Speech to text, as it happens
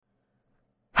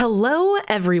Hello,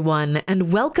 everyone,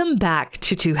 and welcome back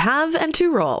to Have and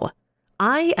To Roll.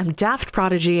 I am Daft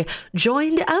Prodigy,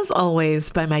 joined as always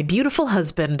by my beautiful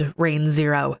husband, Rain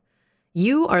Zero.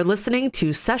 You are listening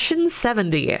to Session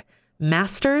 70,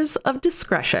 Masters of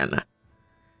Discretion.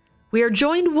 We are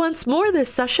joined once more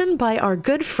this session by our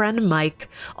good friend Mike,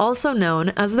 also known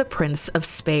as the Prince of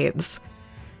Spades.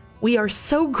 We are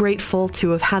so grateful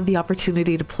to have had the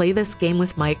opportunity to play this game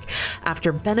with Mike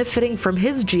after benefiting from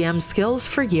his GM skills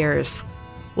for years.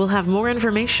 We'll have more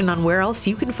information on where else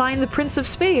you can find the Prince of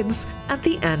Spades at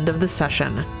the end of the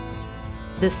session.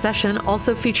 This session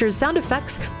also features sound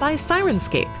effects by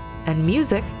Sirenscape and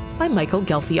music by Michael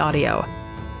Gelfi Audio.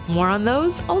 More on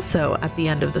those also at the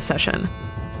end of the session.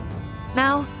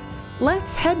 Now,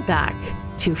 let's head back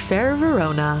to Fair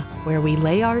Verona, where we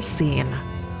lay our scene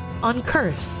on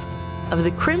Curse of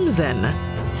the Crimson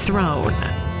Throne.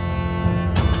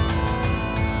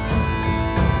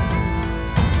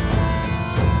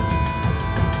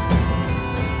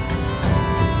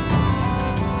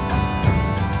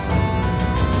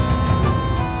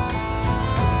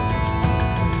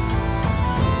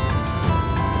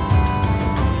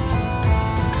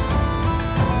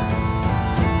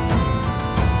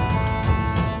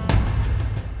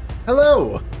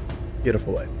 Hello,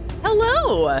 beautiful wife.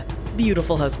 Hello,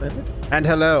 beautiful husband. And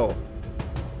hello,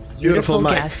 beautiful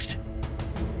Mike. Guest.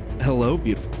 Hello,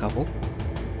 beautiful couple.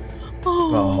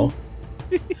 Oh.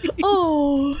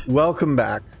 Oh. Welcome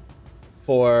back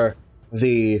for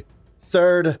the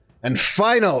third and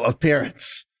final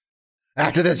appearance.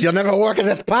 After this, you'll never work in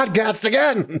this podcast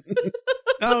again.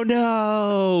 Oh,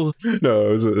 no.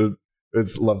 No,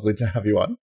 it's lovely to have you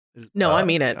on. No, I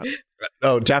mean it.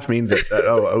 Oh, Daft means it.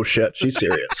 Oh shit, she's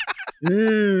serious.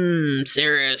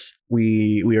 Serious.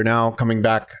 We are now coming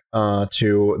back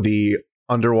to the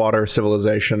underwater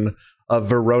civilization of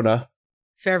Verona,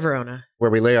 Fair Verona,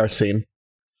 where we lay our scene.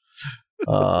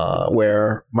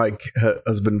 Where Mike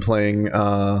has been playing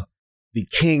the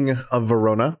King of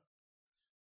Verona,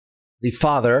 the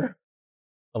father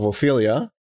of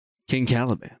Ophelia, King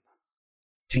Caliban.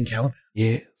 King Caliban.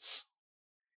 Yes.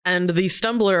 and the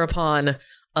stumbler upon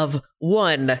of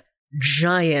one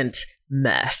giant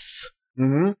mess.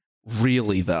 Mm-hmm.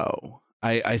 Really, though,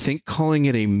 I think calling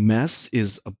it a mess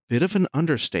is a bit of an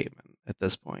understatement at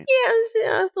this point.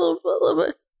 Yeah, a little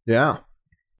bit. Yeah.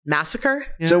 Massacre?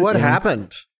 Yeah, So what yeah.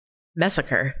 happened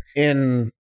Massacre.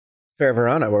 in Fair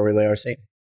Verona, where we lay our scene?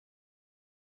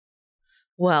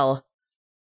 Well,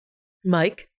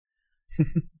 Mike?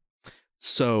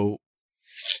 So,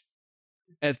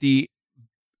 at the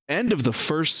end of the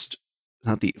first,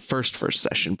 not the first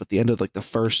session, but the end of like the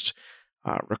first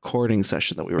recording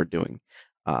session that we were doing,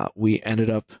 we ended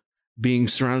up being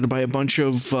surrounded by a bunch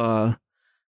of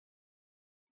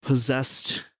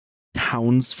possessed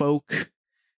townsfolk,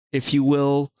 if you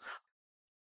will.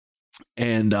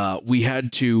 And we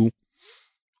had to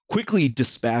quickly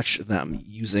dispatch them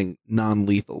using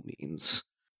non-lethal means.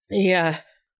 Yeah.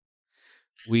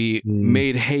 We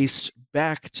made haste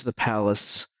back to the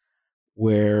palace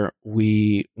where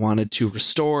we wanted to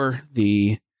restore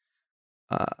the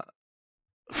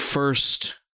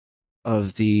first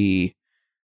of the,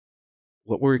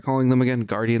 what were we calling them again?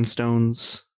 Guardian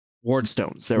stones? Ward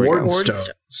stones. There we go. Ward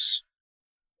stones.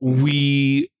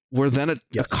 We were then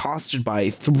Yes. accosted by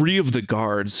 3 of the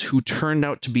guards who turned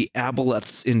out to be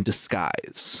aboleths in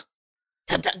disguise.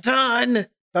 Dun dun dun!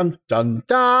 Dun, dun,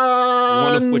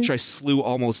 dun. One of which I slew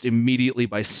almost immediately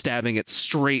by stabbing it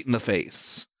straight in the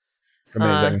face.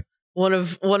 Amazing. One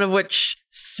of which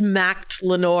smacked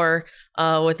Lenore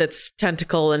with its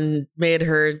tentacle and made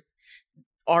her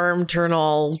arm turn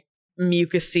all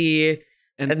mucusy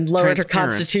and lowered her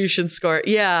transparent. constitution score.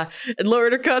 Yeah, and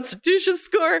lowered her constitution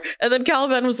score. And then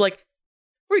Caliban was like,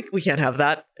 we can't have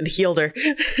that, and healed her.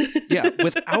 Yeah,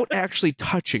 without actually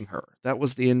touching her. That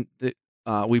was we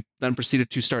then proceeded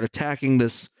to start attacking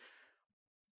this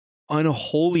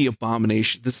unholy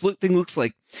abomination. This thing looks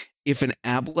like if an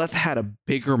aboleth had a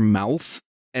bigger mouth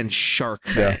and shark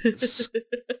fangs.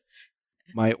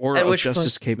 My aura At of which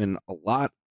justice came in a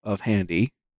lot of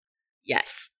handy.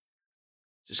 Yes.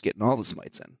 Just getting all the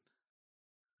smites in.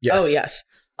 Yes. Oh, yes.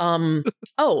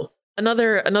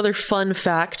 Another fun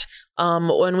fact.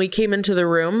 When we came into the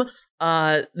room,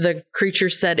 the creature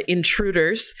said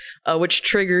intruders, which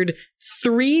triggered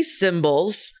 3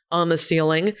 symbols on the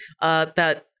ceiling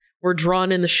that were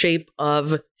drawn in the shape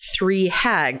of 3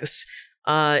 hags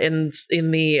in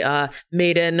the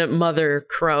maiden mother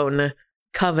crone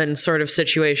coven sort of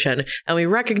situation. And we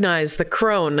recognize the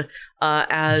crone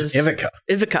as Ivica.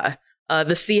 Ivica,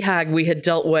 the sea hag we had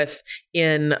dealt with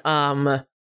in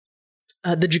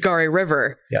the Jagari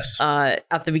River. Yes.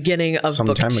 At the beginning of Some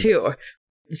book time 2.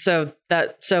 So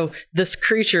this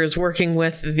creature is working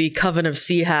with the Coven of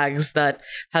Sea Hags that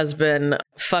has been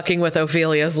fucking with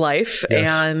Ophelia's life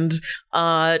and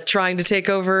trying to take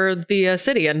over the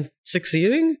city and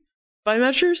succeeding by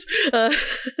measures.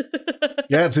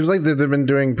 Yeah, it seems like they've been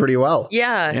doing pretty well.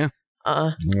 Yeah.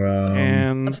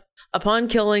 And Upon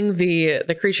killing the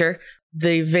creature,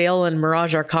 the Veil and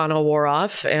Mirage Arcana wore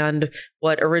off, and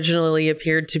what originally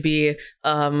appeared to be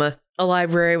a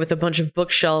library with a bunch of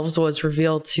bookshelves was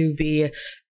revealed to be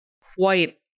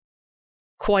quite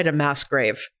a mass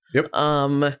grave. Yep.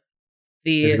 The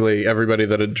Basically, everybody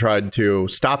that had tried to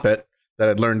stop it, that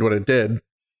had learned what it did,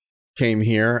 came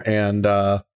here and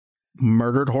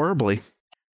murdered horribly.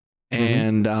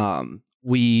 And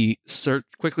we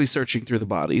quickly searching through the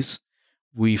bodies,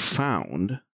 we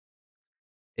found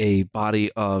a body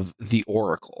of the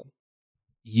Oracle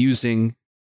using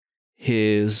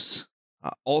his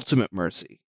ultimate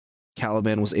mercy.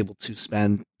 Caliban was able to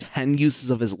spend 10 uses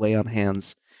of his lay on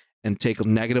hands and take a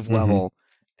negative level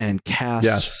and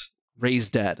cast Raise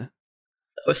Dead.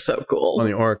 That was so cool. on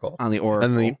the Oracle. On the Oracle.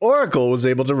 And the Oracle was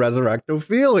able to resurrect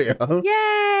Ophelia.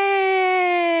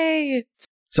 Yay!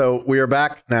 So we are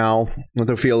back now with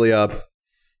Ophelia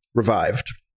revived.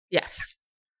 Yes.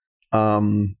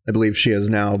 I believe she is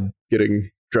now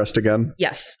getting dressed again.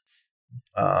 Yes.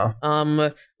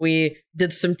 We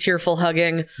did some tearful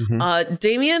hugging.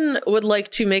 Damien would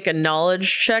like to make a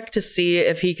knowledge check to see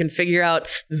if he can figure out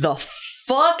the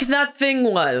fuck that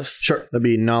thing was. Sure. That'd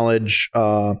be knowledge,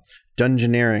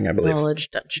 dungeoneering, I believe.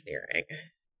 Knowledge dungeoneering.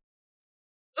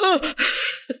 Ugh.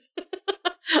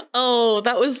 Oh,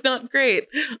 that was not great.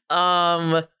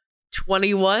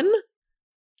 21?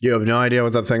 You have no idea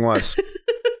what that thing was.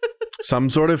 Some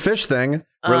sort of fish thing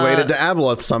related to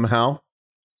Aboleth somehow.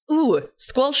 Ooh,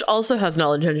 Squelch also has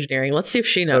knowledge engineering. Let's see if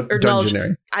she knows. Or knowledge.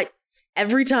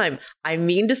 Every time I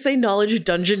mean to say knowledge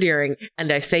dungeoneering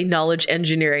and I say knowledge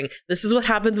engineering. This is what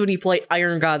happens when you play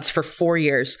Iron Gods for 4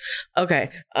 years. Okay.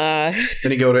 And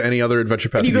you go to any other adventure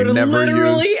path. You go to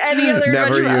literally any other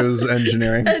adventure path. Never use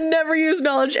engineering. And never use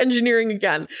knowledge engineering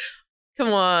again.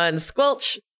 Come on,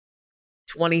 Squelch.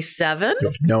 27? You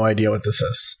have no idea what this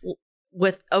is.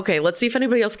 Okay, let's see if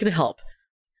anybody else can help.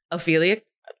 Ophelia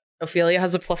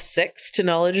has a +6 to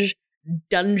knowledge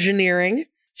dungeoneering.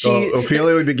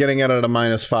 Ophelia would be getting it at a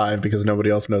 -5 because nobody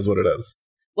else knows what it is.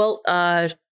 Well,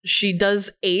 she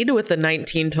does aid with a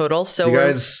 19 total, so you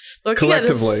guys we're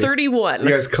collectively, 31. You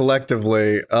guys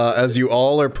collectively, as you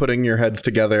all are putting your heads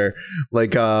together,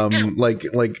 like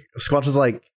Squelch is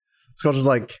like,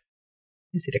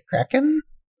 is it a kraken?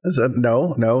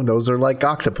 No, those are like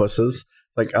octopuses.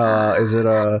 Like,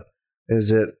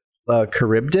 is it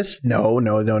Charybdis? No,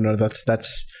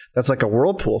 that's like a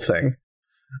whirlpool thing.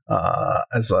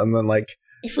 And then like,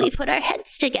 if we put our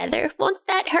heads together, won't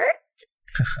that hurt?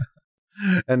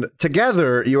 And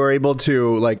together you are able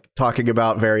to, like, talking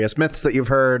about various myths that you've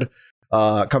heard,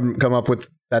 come up with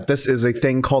that this is a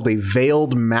thing called a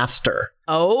veiled master.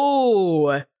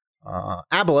 Oh.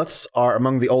 Aboleths are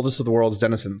among the oldest of the world's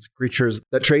denizens, creatures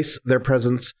that trace their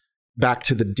presence back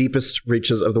to the deepest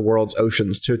reaches of the world's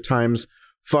oceans, to times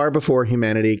far before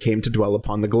humanity came to dwell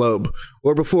upon the globe,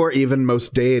 or before even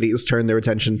most deities turned their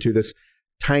attention to this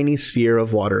tiny sphere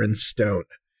of water and stone.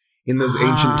 In those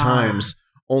ancient times,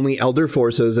 only elder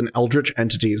forces and eldritch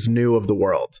entities knew of the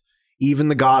world. Even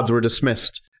the gods were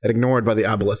dismissed and ignored by the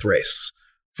Aboleth race.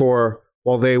 For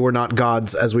while they were not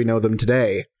gods as we know them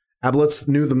today, Aboleths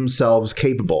knew themselves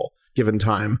capable, given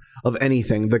time, of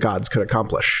anything the gods could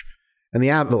accomplish. And the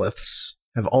Aboleths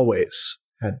have always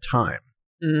had time.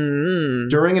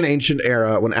 During an ancient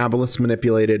era when Aboleths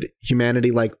manipulated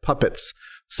humanity like puppets,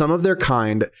 some of their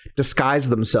kind disguised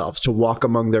themselves to walk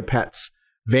among their pets,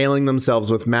 veiling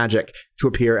themselves with magic to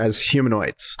appear as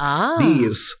humanoids.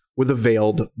 These were the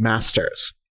Veiled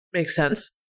Masters. Makes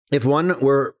sense. If one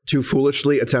were to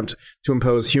foolishly attempt to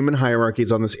impose human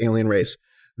hierarchies on this alien race,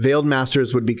 Veiled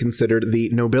Masters would be considered the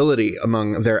nobility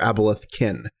among their Aboleth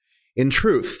kin. In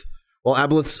truth, while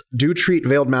Aboleths do treat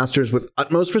Veiled Masters with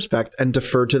utmost respect and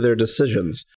defer to their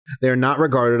decisions, they are not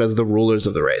regarded as the rulers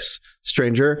of the race.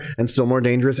 Stranger and still more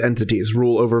dangerous entities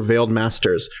rule over Veiled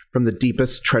Masters from the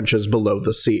deepest trenches below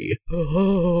the sea.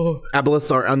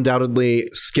 Aboleths are undoubtedly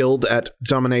skilled at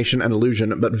domination and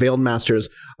illusion, but Veiled Masters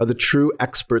are the true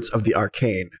experts of the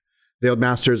arcane. Veiled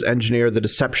Masters engineer the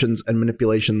deceptions and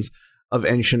manipulations of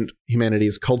ancient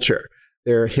humanity's culture.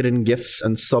 Their hidden gifts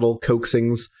and subtle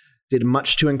coaxings did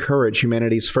much to encourage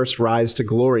humanity's first rise to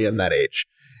glory in that age.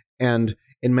 And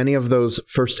in many of those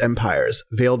first empires,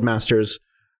 Veiled Masters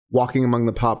walking among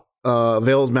the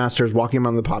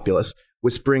populace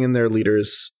whispering in their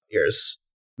leaders' ears.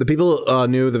 The people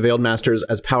knew the Veiled Masters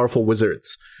as powerful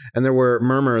wizards, and there were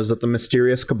murmurs that the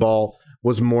mysterious cabal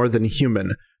was more than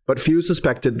human, but few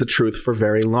suspected the truth for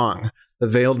very long. The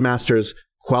Veiled Masters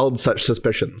quelled such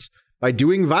suspicions by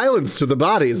doing violence to the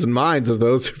bodies and minds of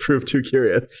those who proved too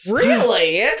curious.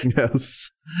 Really? Yes.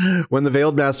 When the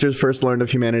Veiled Masters first learned of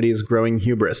humanity's growing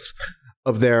hubris,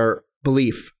 of their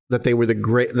belief that they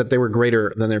were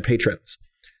greater than their patrons,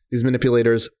 these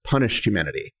manipulators punished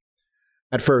humanity.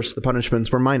 At first, the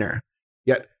punishments were minor,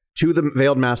 yet to the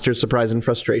Veiled Masters' surprise and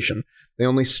frustration, they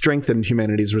only strengthened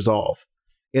humanity's resolve.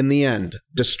 In the end,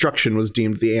 destruction was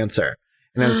deemed the answer,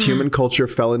 and as human culture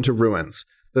fell into ruins,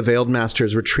 the Veiled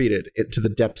Masters retreated into the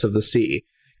depths of the sea,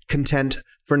 content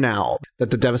for now that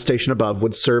the devastation above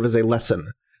would serve as a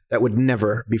lesson that would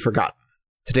never be forgotten.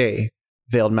 Today,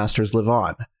 Veiled Masters live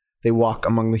on. They walk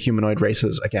among the humanoid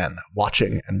races again,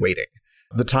 watching and waiting.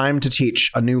 The time to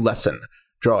teach a new lesson,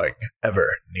 drawing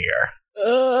ever near.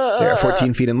 They are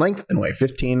 14 feet in length and weigh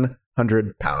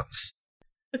 1,500 pounds.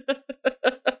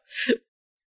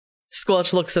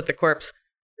 Squelch looks at the corpse.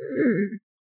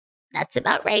 That's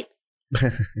about right.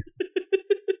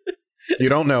 You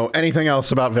don't know anything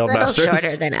else about Veiled A little Masters?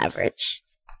 shorter than average.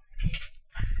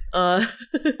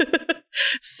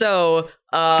 So,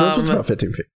 This one's about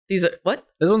 15 feet. these are what?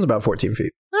 This one's about 14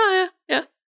 feet. Oh, yeah.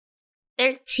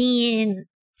 13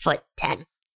 foot 10.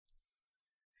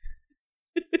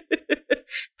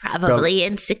 Probably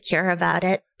insecure about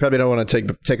it. Probably don't want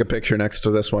to take a picture next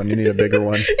to this one. You need a bigger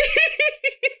one.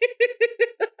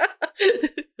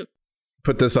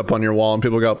 Put this up on your wall and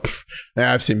people go,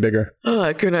 yeah, I've seen bigger. Oh,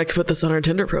 I could put this on our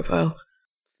Tinder profile.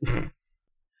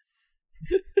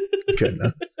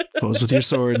 Goodness. Pose with your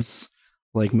swords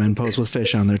like men pose with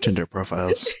fish on their Tinder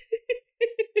profiles.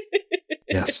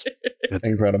 Yes. Good.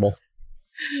 Incredible.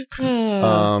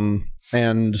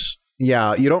 And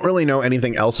yeah, you don't really know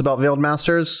anything else about Veiled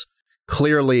Masters.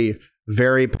 Clearly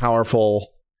very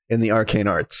powerful in the arcane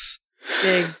arts.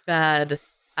 Big bad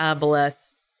Aboleth.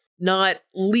 Not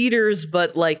leaders,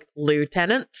 but like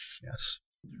lieutenants. Yes.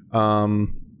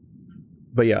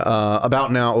 But yeah,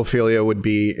 about now, Ophelia would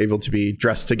be able to be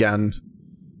dressed again.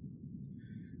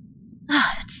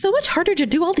 It's so much harder to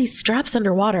do all these straps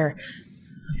underwater.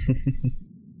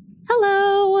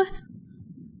 Hello.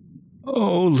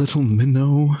 Oh, little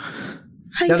minnow.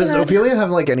 Hi, Now, does Dad. Ophelia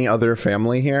have like any other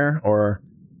family here, or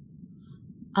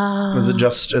is it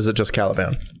just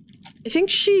Caliban? I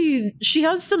think she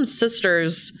has some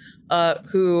sisters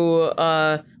who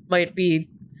might be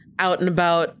out and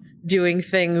about doing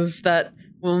things that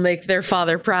will make their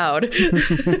father proud.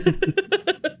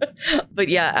 But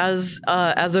yeah, as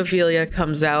Ophelia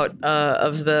comes out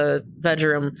of the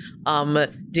bedroom,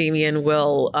 Damien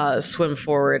will swim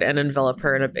forward and envelop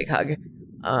her in a big hug.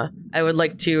 I would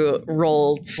like to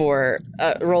roll a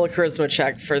charisma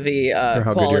check for the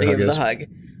quality of the hug.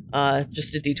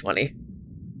 Just a d20.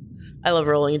 I love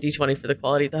rolling a d20 for the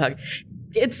quality of the hug.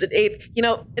 It's an 8. You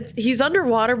know, he's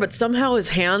underwater, but somehow his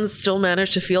hands still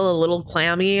manage to feel a little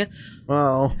clammy.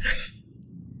 Well,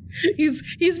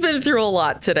 He's been through a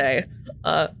lot today.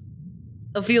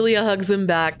 Ophelia hugs him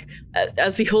back.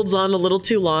 As he holds on a little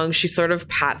too long, she sort of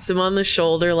pats him on the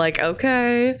shoulder like,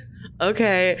 okay,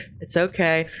 it's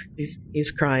okay.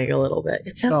 He's crying a little bit.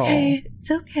 It's okay.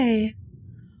 It's okay.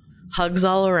 Hugs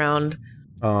all around.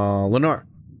 Lenore,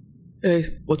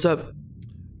 Hey, what's up?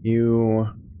 you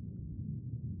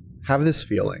have this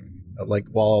feeling like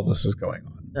while all this is going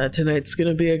on. Tonight's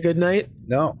gonna be a good night?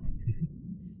 No,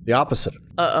 the opposite.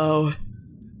 Uh-oh.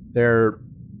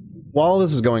 While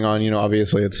this is going on,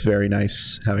 obviously it's very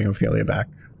nice having Ophelia back,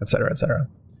 etc., etc.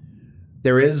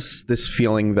 There is this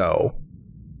feeling, though,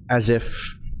 as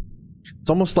if it's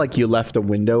almost like you left a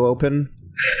window open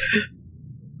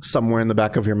somewhere in the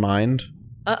back of your mind.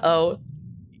 Uh-oh.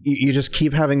 You just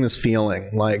keep having this feeling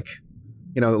like,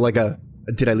 like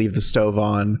did I leave the stove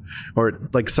on? Or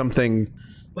like something.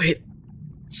 Wait,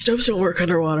 stoves don't work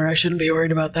underwater. I shouldn't be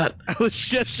worried about that. I was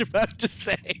just about to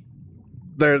say.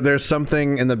 There's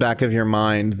something in the back of your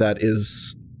mind that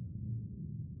is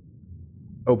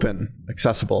open,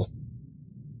 accessible,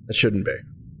 that shouldn't be.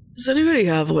 Does anybody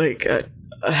have, like, a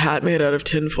hat made out of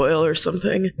tinfoil or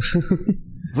something?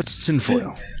 What's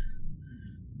tinfoil?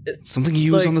 Something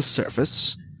you use on the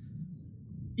surface?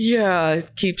 Yeah,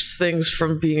 it keeps things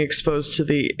from being exposed to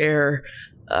the air,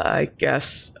 I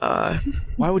guess.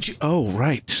 Why would you? Oh,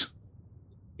 right.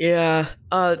 Yeah.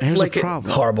 Here's like a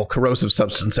problem. Horrible corrosive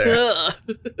substance there.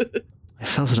 I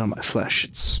felt it on my flesh.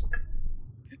 It's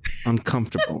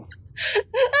uncomfortable.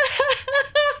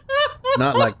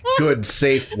 Not like good,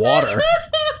 safe water.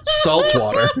 Salt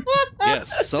water.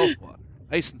 Yes, salt water.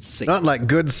 Nice and safe. Not like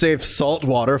good, safe salt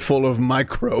water full of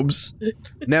microbes.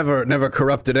 Never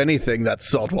corrupted anything that's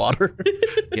salt water.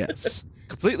 Yes.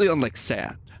 Completely unlike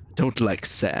sand. Don't like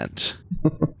sand.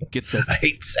 Gets I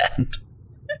hate sand.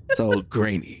 it's all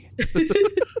grainy.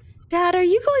 Dad, are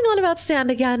you going on about sand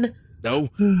again? No.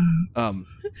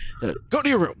 Go to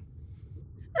your room.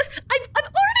 I'm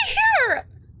already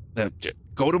here!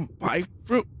 Go to my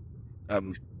room. I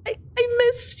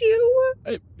missed you.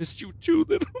 I missed you too,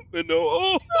 little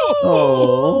Minnow.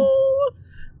 Oh.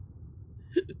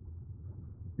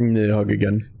 Yeah, hug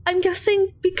again. I'm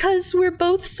guessing because we're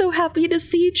both so happy to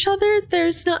see each other,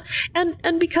 there's not...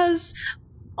 And because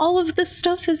all of this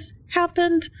stuff has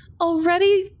happened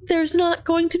already, there's not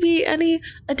going to be any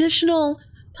additional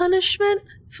punishment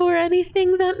for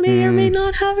anything that may or may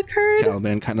not have occurred.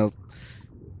 Caliban kind of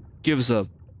gives a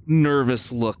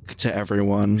nervous look to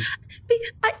everyone.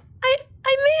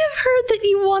 I may have heard that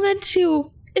you wanted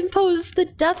to impose the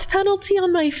death penalty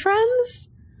on my friends.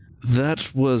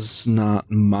 That was not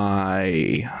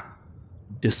my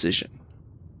decision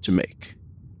to make.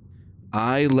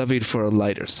 I levied for a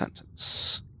lighter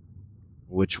sentence,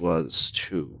 which was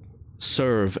to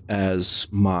serve as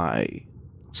my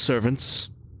servants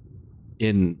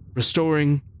in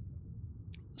restoring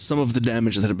some of the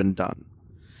damage that had been done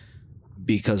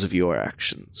because of your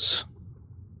actions.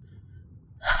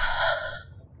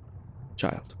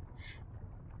 Child.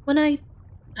 When I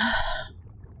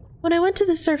went to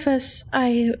the surface,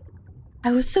 I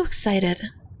was so excited.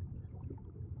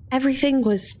 Everything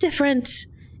was different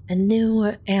and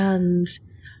new, and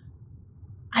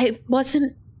I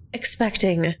wasn't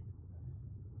expecting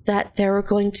that there were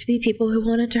going to be people who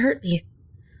wanted to hurt me.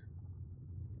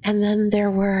 And then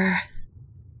there were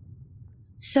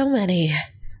so many.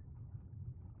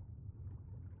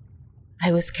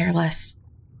 I was careless.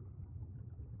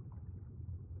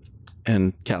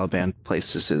 And Caliban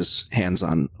places his hands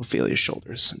on Ophelia's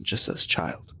shoulders and just says,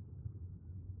 "Child,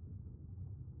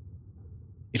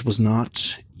 it was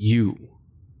not you.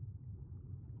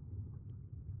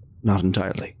 Not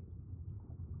entirely.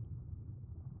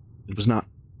 It was not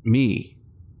me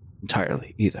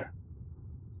entirely either.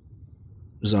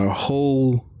 It was our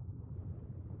whole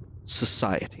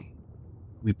society.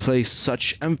 We place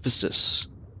such emphasis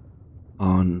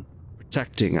on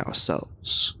protecting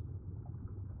ourselves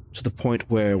to the point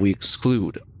where we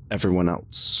exclude everyone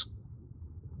else.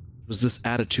 It was this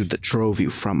attitude that drove you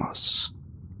from us.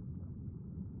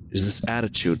 It is this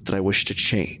attitude that I wish to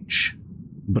change,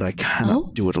 but I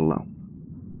cannot do it alone.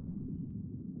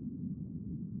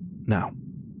 Now,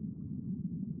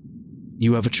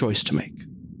 you have a choice to make.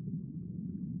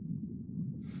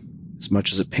 As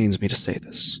much as it pains me to say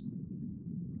this,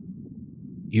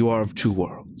 you are of two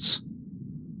worlds.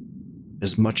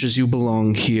 As much as you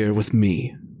belong here with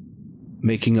me,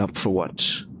 making up for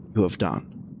what you have done,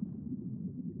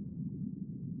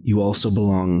 you also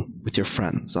belong with your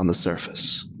friends on the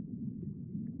surface,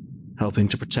 helping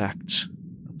to protect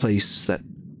a place that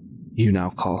you now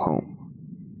call home.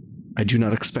 I do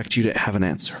not expect you to have an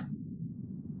answer.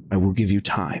 I will give you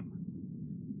time.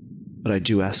 But I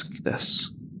do ask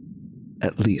this.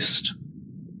 At least,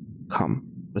 come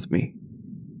with me.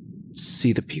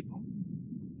 See the people.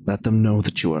 Let them know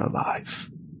that you are alive,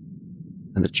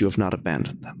 and that you have not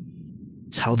abandoned them.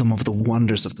 Tell them of the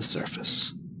wonders of the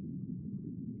surface.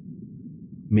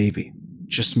 Maybe,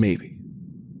 just maybe,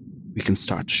 we can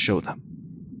start to show them.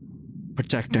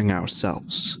 Protecting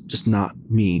ourselves does not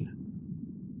mean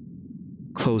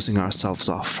closing ourselves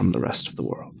off from the rest of the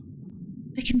world.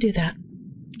 I can do that.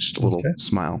 Just a little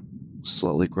smile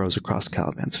slowly grows across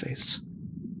Caliban's face.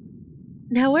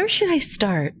 Now, where should I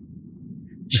start?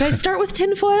 Should I start with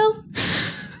tinfoil?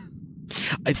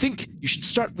 I think you should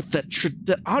start with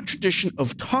that odd tradition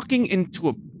of talking into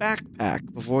a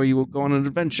backpack before you will go on an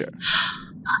adventure.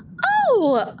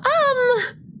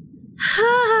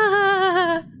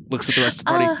 Looks at the rest of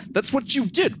the party. That's what you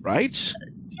did, right?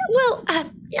 Well,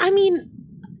 I mean,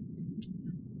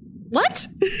 what?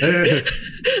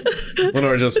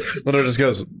 Lenore just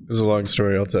goes, "It's a long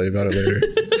story, I'll tell you about it later."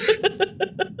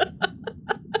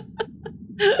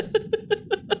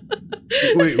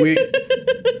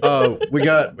 we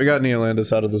got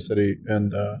Neolandis out of the city,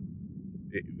 and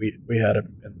we had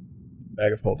him in the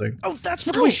bag of holding. Oh, that's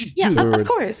what we should do. Yeah, of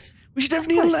course. We should have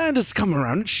Neolandis come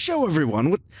around and show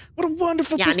everyone what a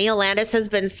wonderful Yeah, Neolandis has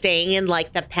been staying in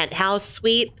like the penthouse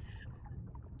suite.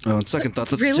 Oh, on second thought,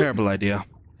 that's a terrible idea.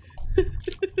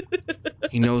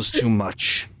 He knows too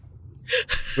much.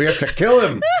 We have to kill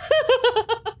him.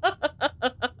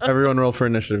 Everyone roll for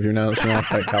initiative. You're now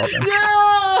fight Caliban.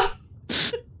 No!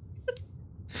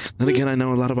 Then again, I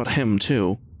know a lot about him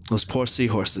too. Those poor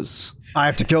seahorses. I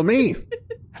have to kill me.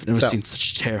 I've never seen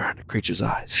such terror in a creature's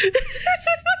eyes.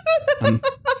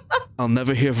 I'll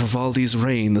never hear Vivaldi's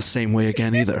Rain the same way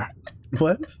again either.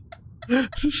 What?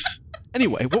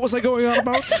 Anyway, what was I going on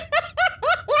about?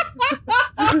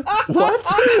 What?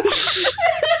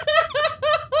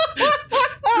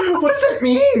 What does that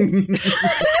mean?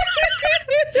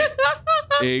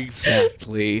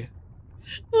 Exactly.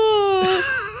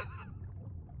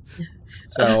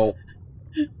 So,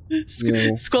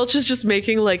 Squelch is just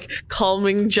making like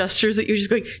calming gestures at you, just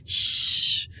going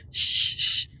shh,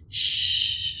 shh,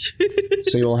 shh.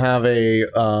 so you'll have a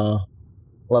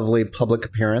lovely public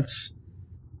appearance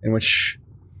in which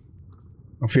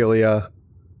Ophelia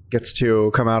gets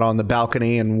to come out on the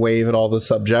balcony and wave at all the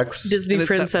subjects. Disney And it's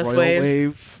that princess royal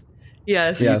wave.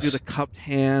 Yes. Yes. You do the cupped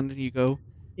hand and you go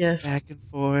Yes. back and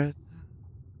forth.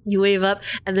 You wave up,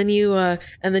 and then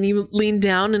you lean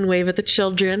down and wave at the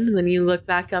children, and then you look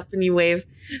back up and you wave.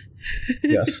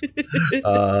 Yes.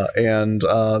 And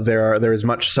there is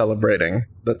much celebrating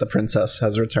that the princess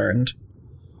has returned.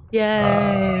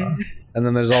 Yay! And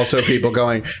then there's also people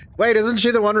going, wait, isn't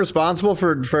she the one responsible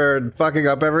for fucking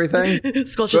up everything?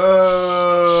 Squelch just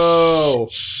Oh!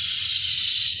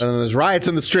 And then there's riots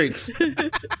in the streets.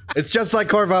 It's just like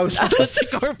Corvos.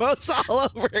 Corvos all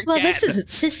over again. well, this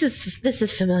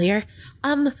is familiar.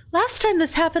 Last time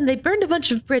this happened, they burned a bunch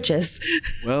of bridges.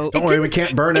 Well, Don't worry, we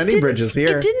can't burn any bridges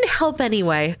here. It didn't help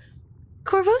anyway.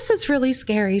 Corvos is really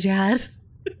scary, Dad.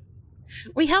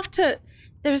 We have to.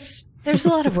 There's a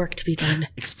lot of work to be done.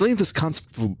 explain this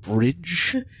concept of a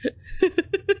bridge.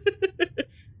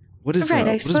 What is Right,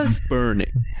 I what suppose- is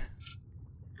burning?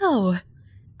 Oh,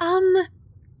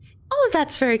 all of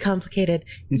that's very complicated.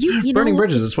 You Burning know,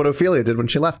 bridges is what Ophelia did when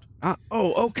she left.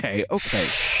 Okay. Okay.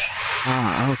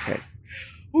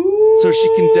 So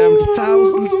she condemned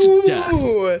thousands to death.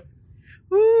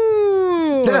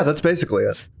 Ooh. Yeah, that's basically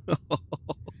it.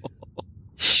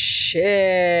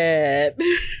 Shit.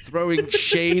 Throwing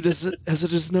shade as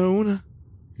it is known.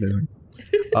 Amazing.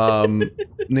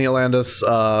 Neil Landis,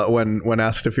 when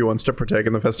asked if he wants to partake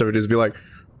in the festivities, be like,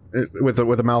 with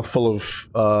a mouthful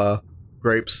of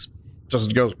grapes,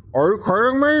 just goes, "Are you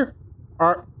kidding me?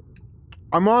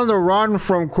 I'm on the run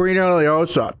from Queen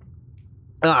Eliosa.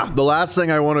 The last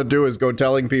thing I want to do is go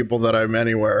telling people that I'm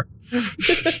anywhere."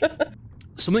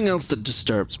 Something else that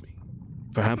disturbs me.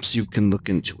 Perhaps you can look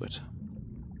into it.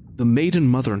 The Maiden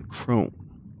Mother and Crone.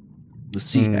 The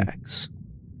sea hags.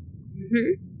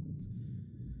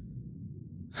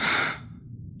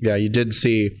 Yeah, you did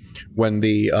see when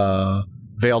the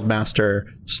Veiled Master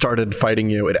started fighting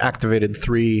you, it activated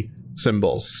 3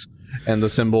 symbols, and the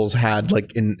symbols had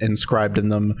like inscribed in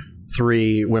them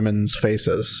 3 women's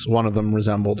faces. One of them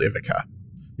resembled Ivica.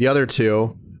 The other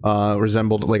 2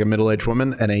 resembled like a middle-aged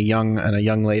woman and a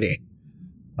young lady.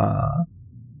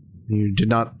 You did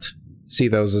not see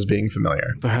those as being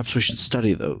familiar. Perhaps we should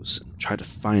study those and try to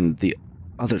find the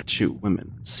other 2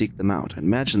 women. Seek them out. I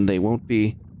imagine they won't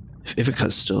be if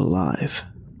Ivica's still alive.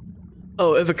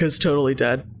 Oh, Ivica's totally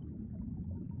dead.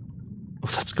 Oh,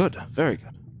 that's good. Very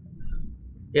good.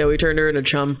 Yeah, we turned her into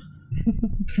chum.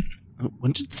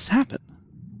 When did this happen?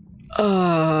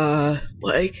 In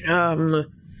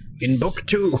book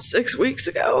 2. 6 weeks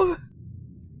ago.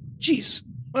 Jeez.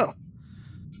 Well,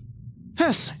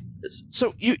 fascinating.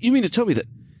 So you mean to tell me that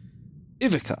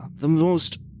Ivica, the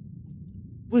most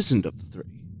wizened of the 3,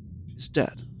 is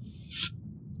dead?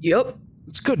 Yep.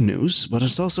 It's good news, but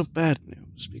it's also bad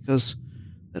news, because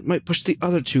that might push the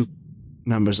other 2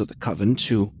 members of the Coven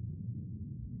to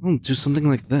do something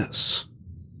like this.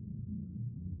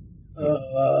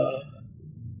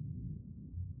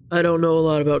 I don't know a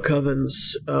lot about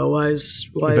covens. Why is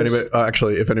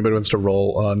If anybody wants to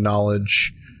roll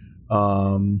knowledge,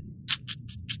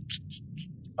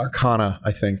 Arcana,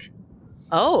 I think.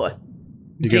 Oh,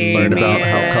 You can learn about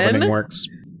how covening works.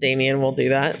 Damien will do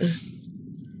that.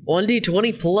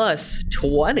 1d20 plus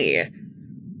 20.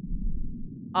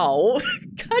 Oh,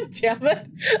 god damn it.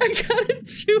 I got a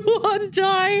 2 on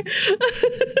die.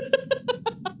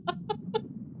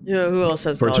 Yeah, who else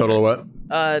has For a total of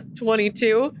what?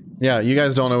 22. Yeah, you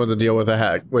guys don't know what the deal with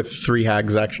with 3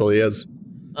 hags actually is.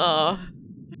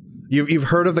 You've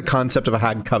heard of the concept of a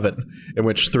hag coven, in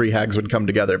which 3 hags would come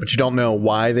together, but you don't know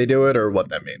why they do it or what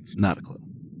that means. Not a clue.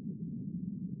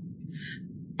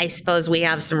 I suppose we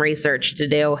have some research to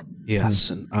do.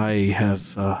 Yes, and I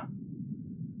have,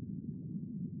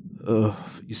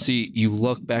 you see, you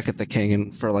look back at the king,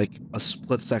 and for like a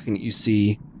split second, you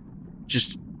see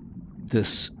just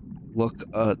this look,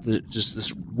 just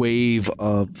this wave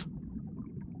of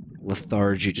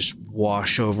lethargy just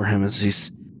wash over him as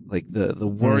he's like the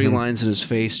worry lines in his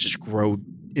face just grow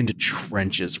into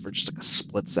trenches for just like a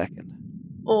split second.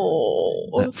 Oh.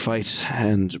 That fight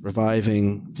and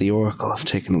reviving the Oracle have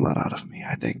taken a lot out of me.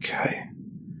 I think I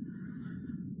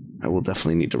will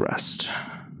definitely need to rest.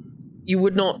 You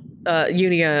would not,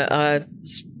 Unia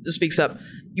speaks up,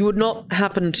 you would not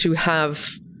happen to have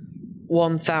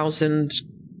 1,000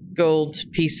 gold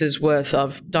pieces worth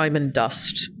of diamond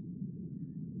dust,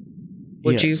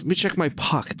 would you? Let me check my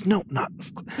pocket. No, not.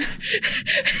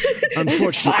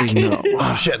 Unfortunately, no.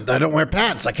 Oh shit! I don't wear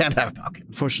pants. I can't have a pocket.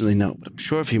 Unfortunately, no. But I'm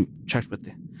sure if you checked with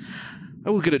I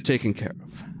will get it taken care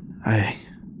of. I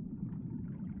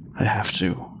have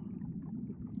to.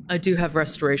 I do have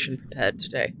restoration prepared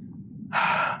today.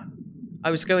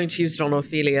 I was going to use it on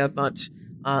Ophelia, but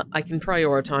I can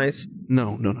prioritize.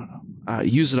 No.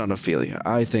 Use it on Ophelia.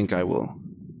 I think I will.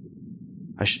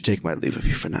 I should take my leave of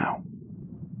you for now.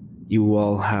 You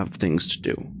all have things to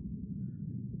do.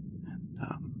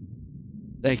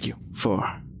 Thank you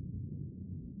for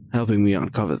helping me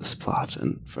uncover this plot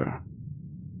and for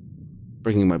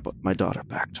bringing my daughter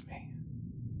back to me.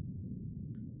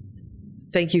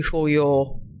 Thank you for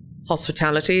your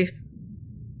hospitality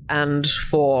and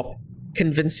for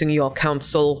convincing your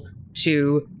council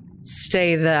to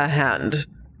stay their hand.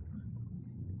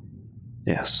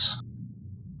 Yes.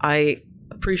 I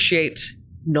appreciate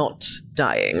not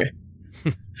dying.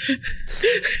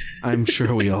 I'm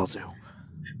sure we all do.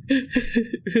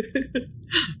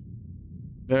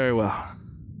 Very well.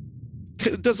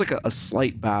 Does like a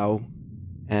slight bow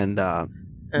and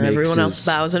everyone else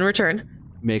bows in return.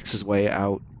 Makes his way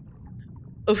out.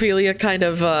 Ophelia kind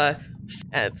of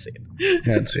fancy.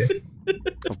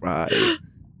 All right.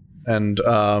 And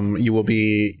you will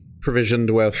be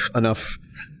provisioned with enough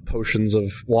potions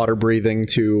of water breathing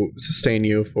to sustain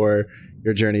you for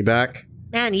your journey back.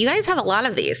 Man, you guys have a lot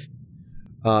of these.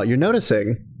 You're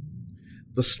noticing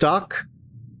the stock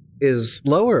is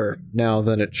lower now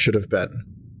than it should have been.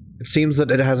 It seems that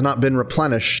it has not been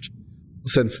replenished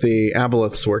since the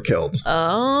aboleths were killed.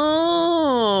 Oh.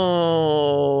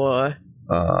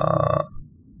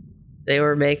 They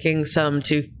were making some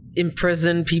to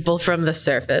imprison people from the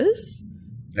surface?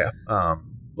 Yeah.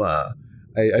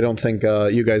 I don't think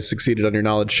you guys succeeded on your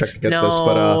knowledge check to get this,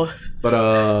 but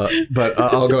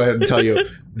I'll go ahead and tell you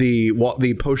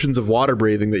the potions of water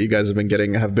breathing that you guys have been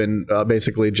getting have been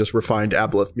basically just refined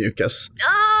aboleth mucus.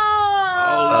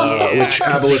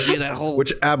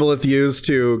 Which aboleth used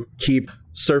to keep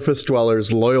surface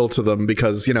dwellers loyal to them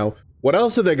because, what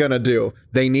else are they going to do?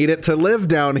 They need it to live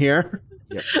down here.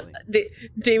 Yep.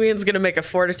 Damien's going to make a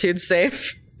fortitude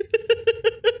save.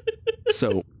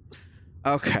 So,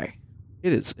 okay.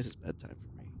 It is bedtime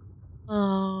for me.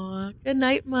 Oh, good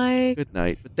night, Mike. Good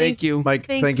night. But thank you. Mike,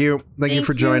 thank you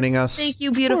for joining us. Thank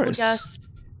you, beautiful guest.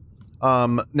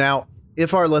 Now,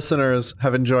 if our listeners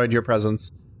have enjoyed your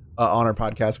presence on our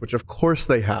podcast, which of course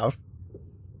they have,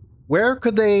 where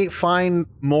could they find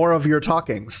more of your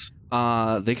talkings?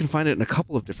 They can find it in a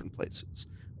couple of different places.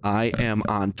 I am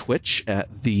on Twitch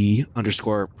at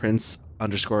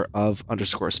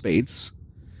 _prince_of_spades.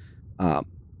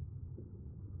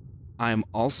 I'm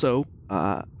also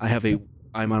I'm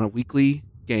on a weekly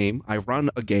game. I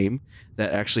run a game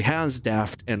that actually has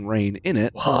Daft and Rain in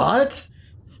it. What?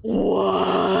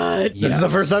 What? This is the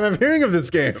first time I'm hearing of this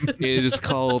game. It is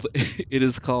called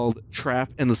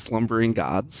Trap and the Slumbering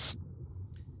Gods.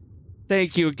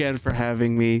 Thank you again for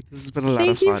having me. This has been a lot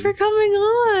of fun. Thank you for coming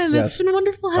on. Yes. It's been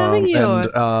wonderful having you.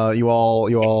 And you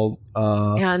all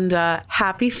and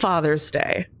happy Father's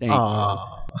Day. Thank you.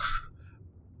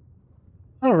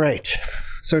 All right.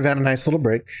 So we've had a nice little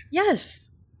break. Yes.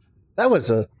 That was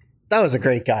a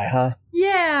great guy, huh?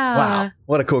 Yeah. Wow.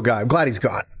 What a cool guy. I'm glad he's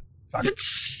gone. Fuck.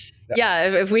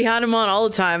 Yeah, if we had him on all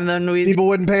the time, then people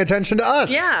wouldn't pay attention to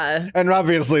us. Yeah. And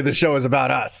obviously the show is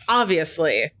about us.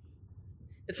 Obviously.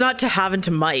 It's not to have and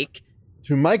to Mike.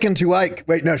 To Mike and to Ike.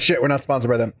 Wait, no, shit. We're not sponsored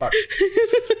by them. Fuck.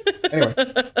 Anyway.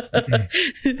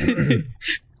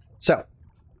 So,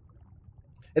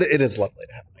 it is lovely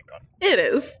to have Mike on. It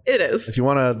is. If you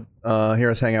want to hear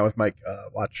us hang out with Mike,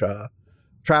 watch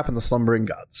Trap and the Slumbering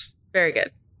Gods. Very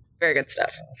good. Very good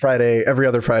stuff. Every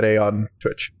other Friday on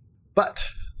Twitch. But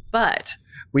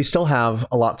we still have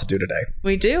a lot to do today.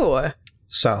 We do.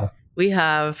 So we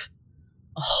have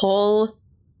a whole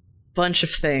bunch of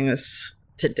things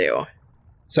to do.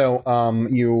 So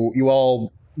you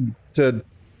all, to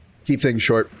keep things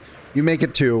short, you make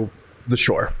it to the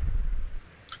shore,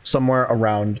 somewhere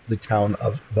around the town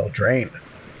of Veldraine.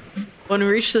 When we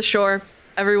reach the shore,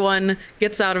 everyone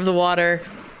gets out of the water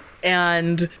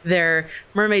and their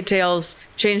mermaid tails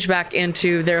change back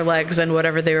into their legs and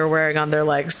whatever they were wearing on their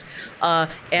legs.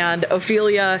 And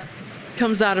Ophelia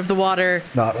comes out of the water.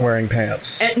 Not wearing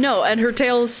pants. And her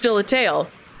tail is still a tail,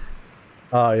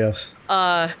 Ah, yes.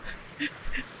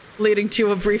 leading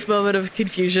to a brief moment of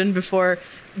confusion before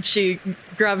she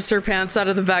grabs her pants out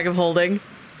of the bag of holding,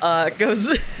 goes...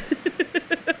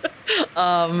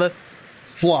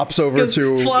 Flops over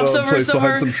to a place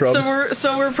behind some shrubs.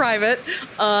 somewhere private,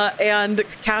 and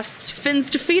casts Fins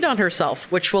to feed on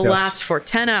herself, which will last for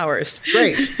 10 hours.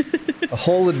 Great. A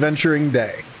whole adventuring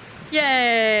day.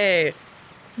 Yay!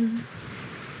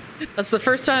 That's the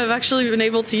first time I've actually been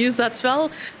able to use that spell,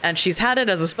 and she's had it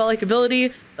as a spell-like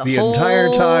ability the whole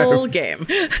entire time. Game.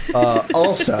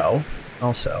 Also,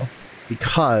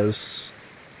 because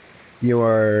you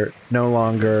are no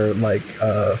longer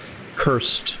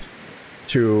cursed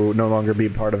to no longer be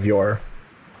part of your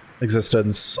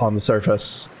existence on the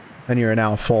surface, and you're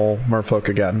now full merfolk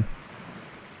again.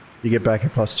 You get back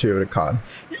your +2 to con.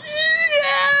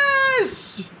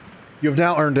 Yes! You have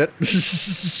now earned it.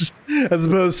 As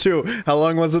opposed to, how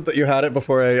long was it that you had it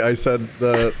before I said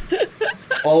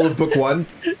all of book 1?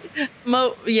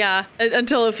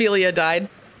 Until Ophelia died.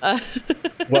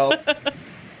 Well,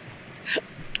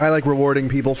 I like rewarding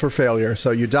people for failure.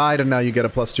 So you died, and now you get a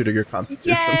 +2 to your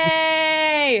constitution.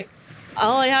 Yay!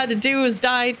 All I had to do was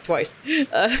die twice. You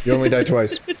only die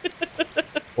twice.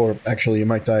 Or actually, you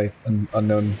might die an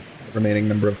unknown remaining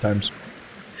number of times.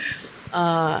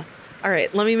 All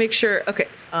right, let me make sure. Okay,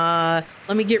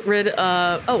 let me get rid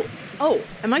of...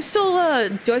 am I still...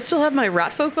 do I still have my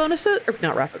Ratfolk bonuses? Or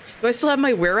not Ratfolk. Do I still have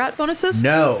my Were-Rat bonuses?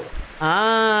 No.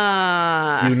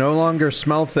 You no longer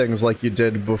smell things like you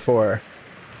did before.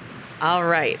 All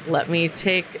right, let me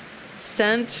take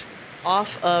scent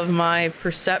off of my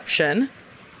perception.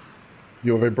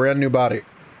 You have a brand new body.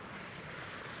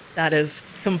 That is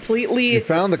completely... You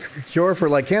found the cure for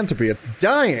lycanthropy. It's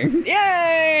dying.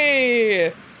 Yay!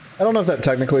 I don't know if that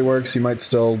technically works. You might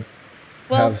still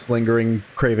have lingering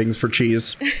cravings for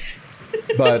cheese.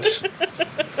 But,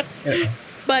 you know.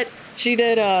 But she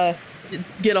did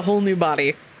get a whole new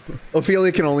body.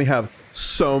 Ophelia can only have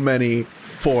so many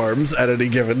forms at any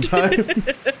given time.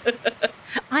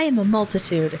 I am a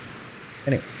multitude.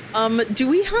 Anyway. Do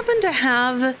we happen to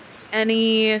have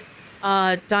any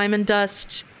diamond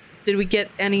dust? Did we get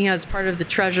any as part of the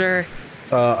treasure?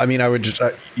 I mean, I would just...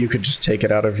 you could just take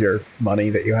it out of your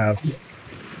money that you have.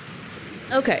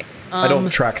 Okay. I don't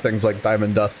track things like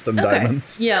diamond dust and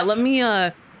diamonds. Yeah, let me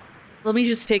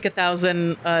just take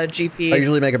 1,000 GP. I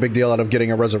usually make a big deal out of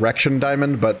getting a resurrection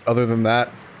diamond, but other than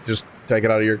that, just take it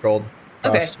out of your gold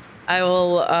cost. Okay. I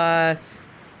will...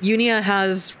 Unia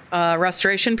has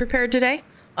restoration prepared today,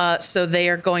 so they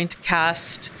are going to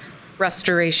cast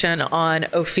restoration on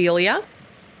Ophelia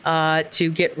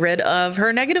to get rid of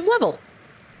her negative level.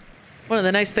 One of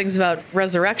the nice things about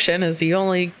resurrection is you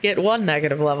only get 1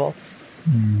 negative level.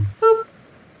 Boop.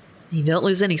 You don't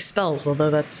lose any spells, although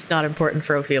that's not important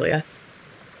for Ophelia.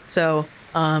 So,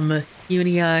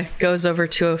 Unia goes over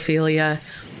to Ophelia.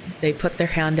 They put their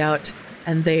hand out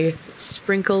and they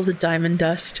sprinkle the diamond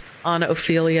dust on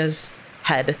Ophelia's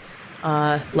head,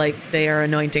 like they are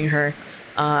anointing her.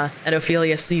 And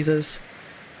Ophelia sneezes.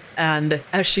 And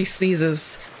as she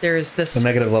sneezes, there's this the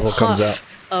negative level comes out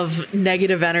of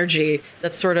negative energy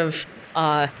that sort of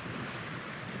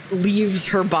leaves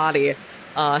her body.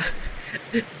 And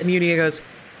Unia goes,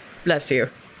 "Bless you."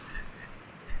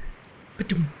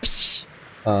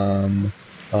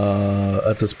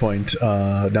 At this point,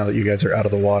 now that you guys are out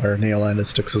of the water, Neolandus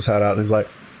sticks his head out and he's like,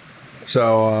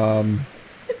 "So,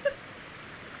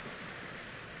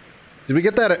 did we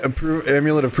get that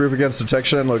amulet of proof against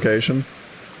detection and location?"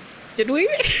 Did we?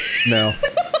 No.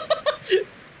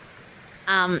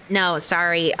 No,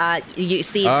 sorry. You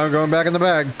see. I'm going back in the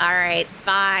bag. All right,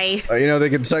 bye. You know, they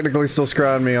could technically still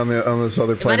scry on me on this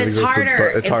other plane But of it's existence, harder.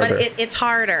 but it's harder. It's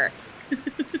harder.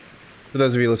 For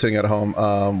those of you listening at home,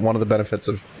 one of the benefits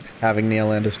of having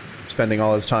Neolandus spending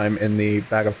all his time in the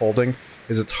bag of holding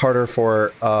is it's harder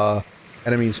for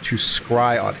enemies to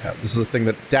scry on him. This is a thing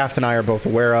that Daft and I are both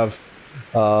aware of,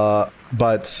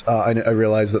 but I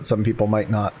realize that some people might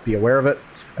not be aware of it.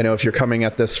 I know if you're coming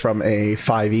at this from a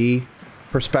 5e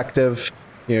perspective,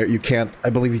 you can't. I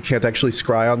believe you can't actually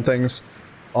scry on things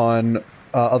on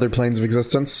other planes of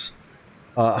existence.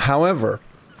 However,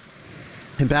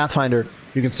 in Pathfinder,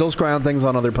 you can still scry on things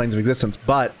on other planes of existence,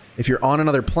 but if you're on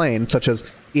another plane, such as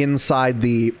inside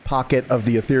the pocket of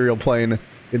the ethereal plane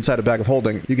inside a bag of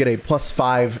holding, you get a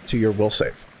 +5 to your will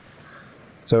save.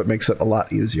 So it makes it a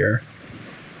lot easier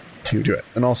to do it.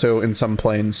 And also, in some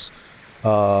planes,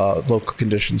 local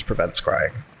conditions prevent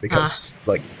scrying because,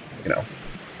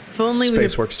 only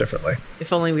space works differently.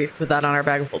 If only we could put that on our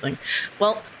bag of holding.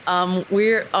 Well,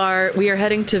 we are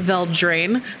heading to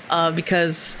Veldrain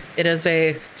because it is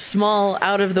a small,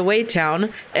 out of the way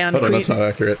town. And Oh, no, that's not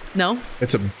accurate. No.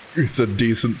 It's a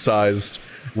decent sized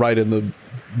right in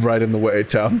the way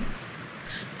town.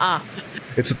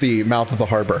 It's at the mouth of the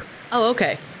harbor. Oh,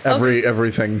 okay.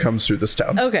 Everything comes through this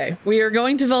town. Okay, we are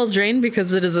going to Veldrain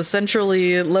because it is a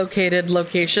centrally located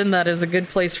location that is a good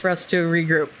place for us to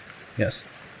regroup. Yes.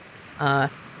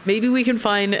 Maybe we can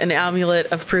find an amulet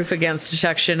of proof against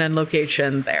detection and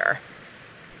location there.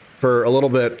 For a little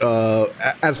bit,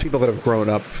 as people that have grown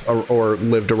up or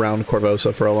lived around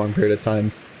Korvosa for a long period of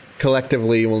time,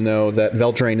 collectively you will know that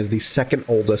Veldrain is the second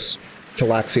oldest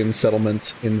Chalaxian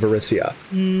settlement in Varissia.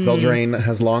 Veldrain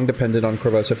has long depended on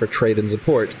Korvosa for trade and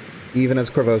support, even as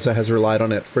Korvosa has relied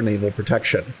on it for naval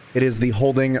protection. It is the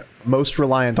holding most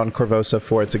reliant on Korvosa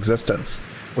for its existence,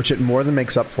 which it more than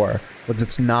makes up for with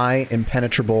its nigh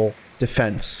impenetrable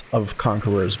defense of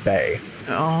Conqueror's Bay.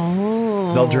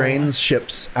 Oh. Veldrain's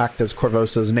ships act as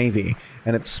Korvosa's navy,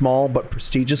 and its small but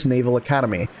prestigious naval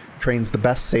academy trains the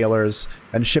best sailors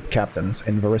and ship captains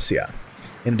in Varissia.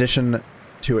 In addition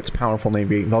to its powerful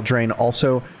navy, Veldrain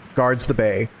also guards the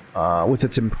bay with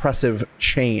its impressive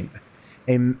chain,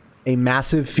 a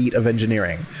massive feat of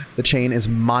engineering. The chain is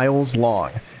miles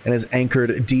long and is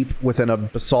anchored deep within a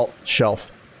basalt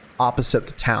shelf opposite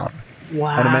the town.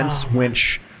 Wow. An immense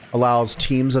winch allows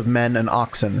teams of men and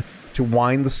oxen to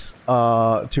wind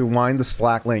the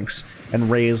slack links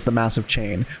and raise the massive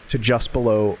chain to just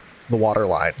below the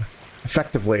waterline,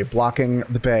 effectively blocking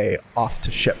the bay off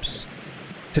to ships.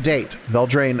 To date,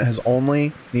 Veldrain has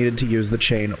only needed to use the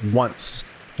chain once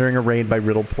during a raid by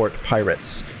Riddleport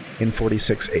pirates in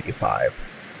 4685,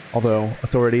 although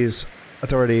authorities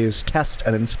test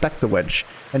and inspect the winch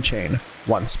and chain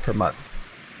once per month.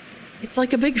 It's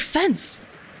like a big fence.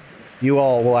 You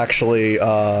all will actually,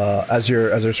 as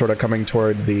you're sort of coming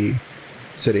toward the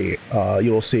city,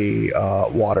 you will see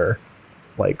water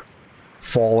like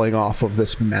falling off of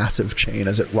this massive chain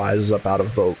as it rises up out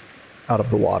of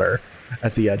the water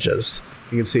at the edges.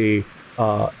 You can see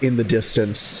in the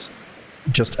distance,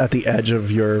 just at the edge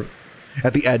of your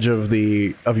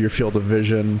field of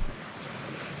vision,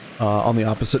 on the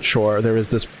opposite shore, there is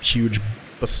this huge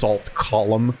basalt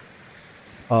column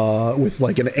with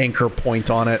like an anchor point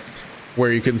on it,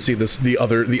 where you can see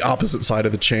the opposite side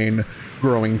of the chain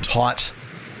growing taut.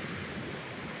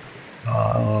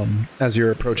 As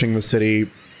you're approaching the city,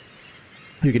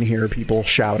 you can hear people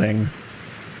shouting.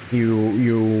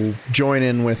 You join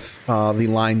in with the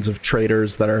lines of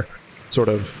traders that are sort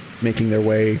of making their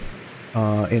way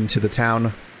into the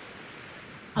town.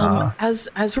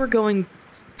 As we're going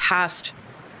past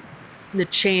the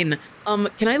chain,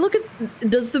 can I look at,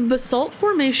 does the basalt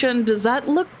formation, does that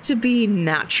look to be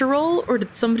natural, or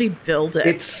did somebody build it?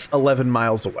 It's 11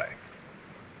 miles away.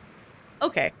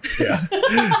 Okay. Yeah.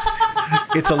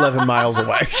 It's 11 miles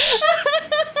away.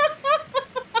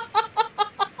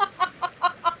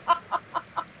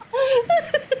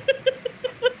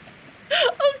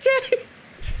 Okay.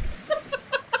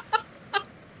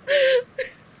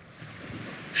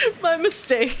 My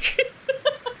mistake.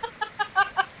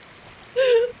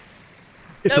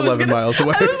 It's 11 miles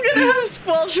away. I was gonna have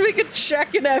Squelch make a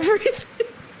check and everything.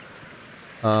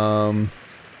 Oh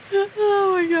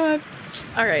my god.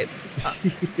 All right.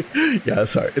 Yeah,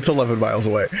 sorry. It's 11 miles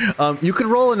away. You could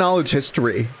roll a knowledge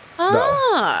history,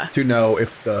 though, to know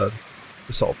if the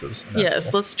basalt is natural.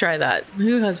 Yes, let's try that.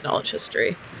 Who has knowledge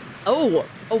history? Oh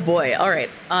boy. All right.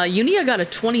 Unia got a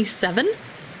 27.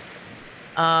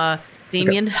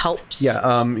 Damien helps.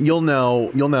 Yeah, you'll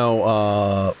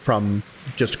know from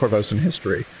just Korvosan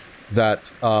history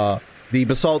that the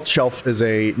basalt shelf is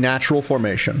a natural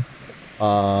formation.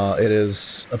 It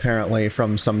is apparently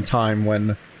from some time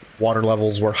when water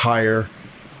levels were higher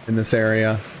in this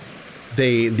area.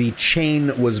 The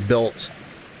chain was built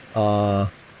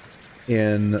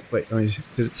in. Wait, let me see.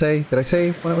 Did I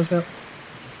say when it was built?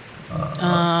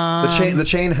 The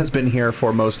chain has been here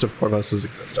for most of Korvosa's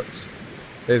existence.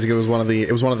 Basically,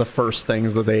 it was one of the first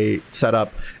things that they set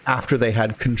up after they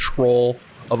had control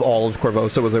of all of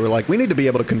Korvosa. Was they were like, we need to be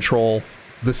able to control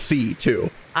the sea too.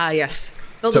 Yes.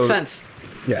 Build a fence.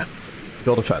 Yeah,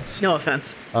 build a fence. No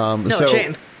offense. So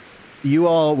chain. You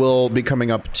all will be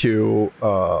coming up to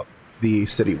the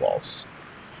city walls.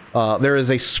 There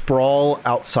is a sprawl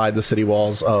outside the city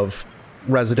walls of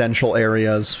residential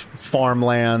areas,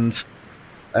 farmland,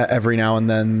 every now and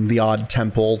then the odd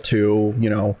temple to,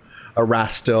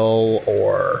 Erastil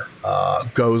or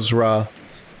Gozra.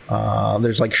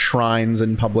 There's like shrines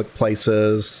in public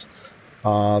places.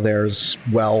 There's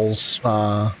wells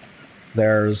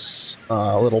There's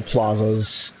little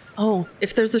plazas. Oh,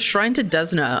 if there's a shrine to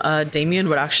Desna, Damien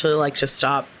would actually like to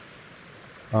stop.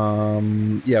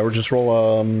 Yeah, we'll just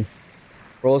roll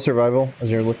a survival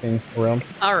as you're looking around.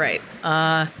 All right.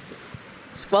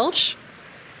 Squelch,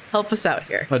 help us out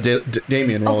here.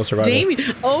 Damien, roll a survival.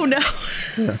 Damien. Oh no.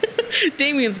 Yeah.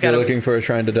 Damien's got You're looking for a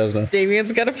shrine to Desna.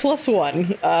 Damien's got a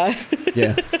 +1.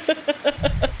 Yeah.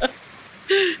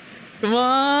 Come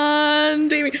on,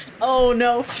 Damien. Oh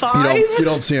no, 5. You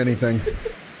don't see anything.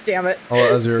 Damn it.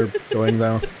 As you're going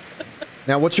down.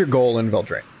 Now, what's your goal in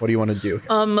Veldrain? What do you want to do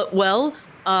here? Well,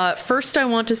 first I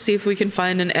want to see if we can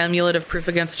find an amulet of proof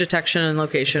against detection and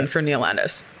location for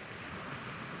Neolandis.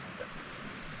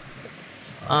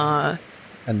 And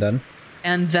then?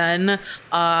 And then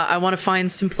I want to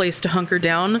find some place to hunker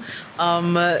down.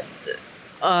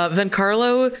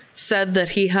 Vencarlo said that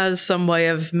he has some way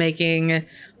of making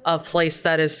a place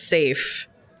that is safe,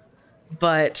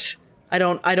 but I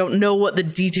don't know what the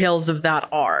details of that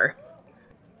are.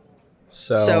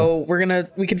 So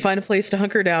we can find a place to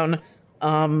hunker down.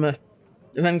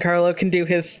 Vencarlo can do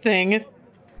his thing.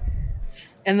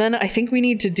 And then I think we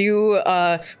need to do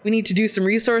some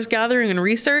resource gathering and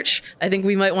research. I think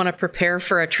we might want to prepare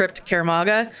for a trip to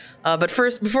Kermaga. But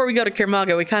first, before we go to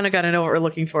Kermaga, we kind of got to know what we're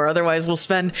looking for. Otherwise, we'll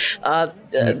spend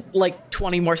like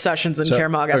 20 more sessions in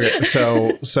Kermaga. Okay,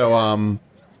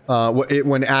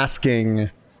 when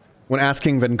asking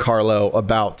Vencarlo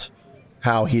about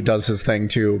how he does his thing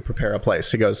to prepare a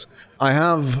place, he goes, "I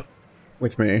have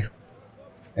with me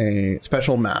a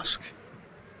special mask.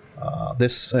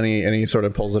 And he sort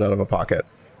of pulls it out of a pocket.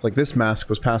 It's like, this mask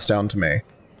was passed down to me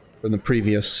from the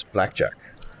previous Blackjack.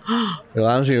 It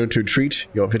allows you to treat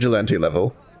your vigilante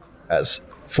level as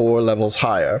 4 levels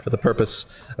higher for the purpose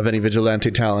of any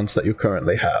vigilante talents that you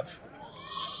currently have."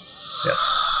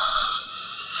 Yes.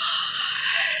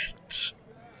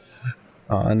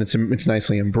 And it's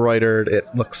nicely embroidered. It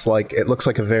looks like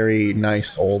a very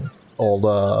nice old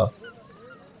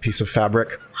piece of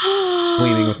fabric,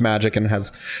 gleaming with magic, and it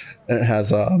has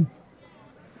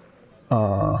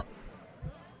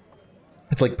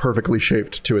it's like perfectly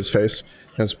shaped to his face.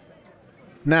 He goes,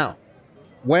 "Now,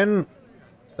 when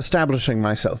establishing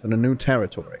myself in a new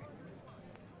territory,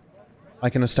 I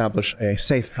can establish a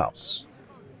safe house.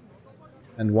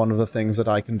 And one of the things that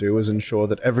I can do is ensure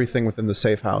that everything within the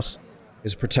safe house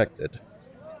is protected.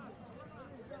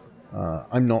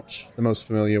 I'm not the most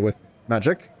familiar with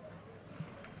magic,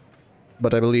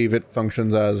 but I believe it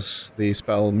functions as the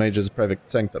spell Mage's Private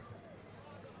Sanctum.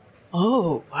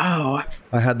 Oh, wow.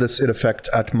 I had this in effect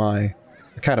at my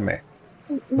academy,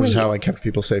 which is how I kept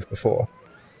people safe before."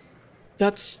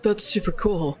 That's super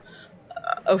cool.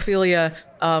 Ophelia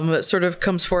sort of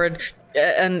comes forward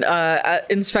and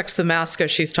inspects the mask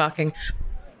as she's talking.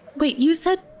 Wait, you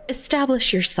said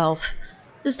establish yourself.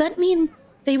 Does that mean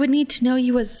they would need to know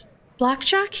you as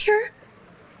Blackjack here?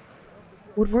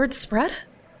 Would word spread?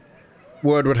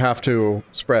 Word would have to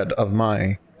spread of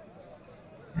my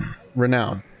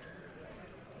renown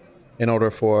in order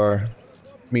for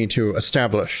me to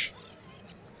establish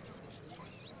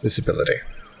this ability.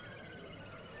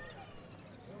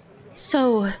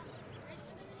 So,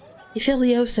 if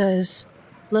Iliosa is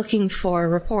looking for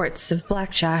reports of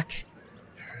Blackjack,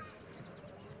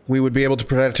 We would be able to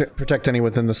protect any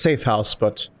within the safe house,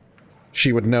 but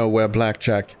she would know where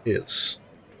Blackjack is.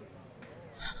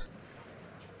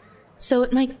 so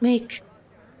it might make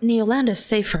Neolandis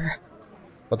safer,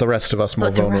 But the rest of us more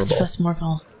but the vulnerable. rest of us more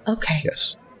vulnerable. Okay.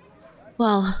 Yes.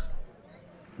 Well,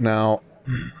 Now,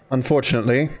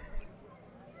 unfortunately,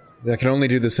 I can only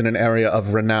do this in an area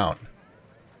of renown.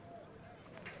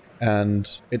 And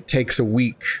it takes a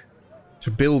week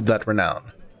to build that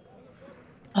renown.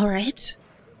 all right.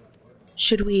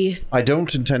 Should we... I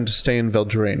don't intend to stay in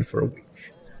Veldrain for a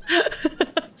week.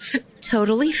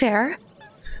 Totally fair.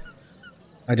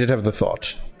 I did have the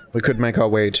thought. We could make our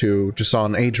way to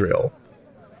Jason Adriel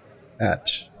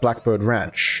at Blackbird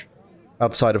Ranch,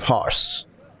 outside of Hars.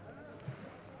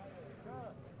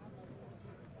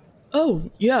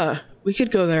 Oh, yeah. We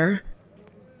could go there.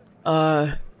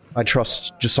 I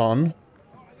trust Jason.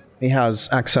 He has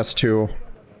access to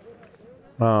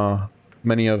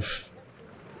many of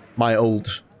my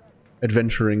old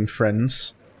adventuring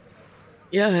friends.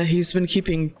 Yeah, he's been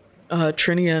keeping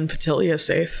Trinia and Petilia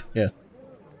safe. Yeah.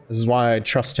 This is why I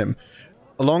trust him.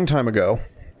 A long time ago,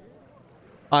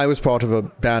 I was part of a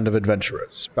band of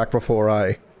adventurers, back before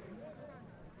I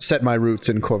set my roots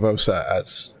in Corvosa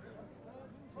as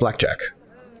Blackjack.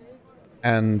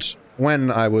 And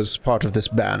when I was part of this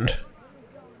band,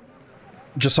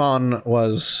 Jason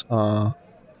was a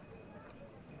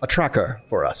tracker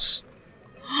for us.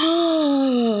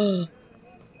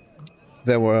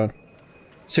 there were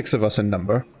 6 of us in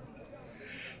number.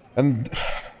 And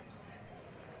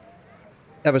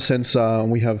ever since,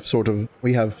 we have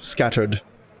scattered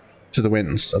to the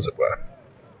winds, as it were.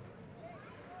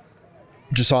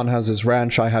 Jason has his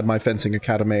ranch, I had my fencing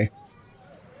academy.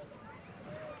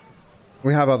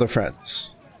 We have other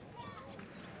friends,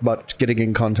 but getting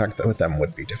in contact with them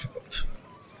would be difficult.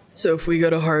 So if we go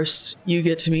to Harse, you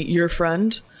get to meet your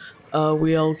friend,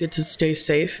 we all get to stay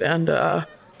safe, and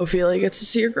Ophelia gets to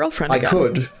see your girlfriend again. I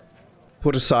could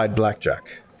put aside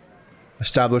Blackjack,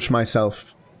 establish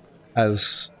myself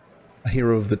as a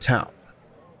hero of the town.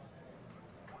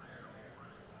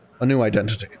 A new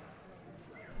identity.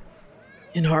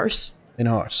 In Harse? In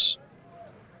Harse.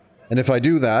 And if I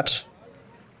do that,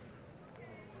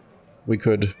 we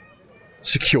could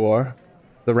secure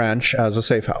the ranch as a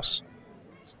safe house.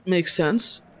 Makes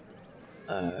sense.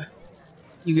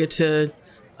 You get to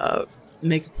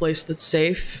make a place that's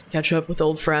safe, catch up with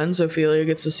old friends. Ophelia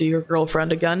gets to see her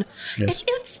girlfriend again. Yes.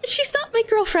 She's not my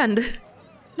girlfriend.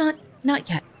 Not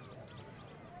yet.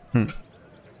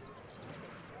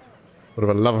 What of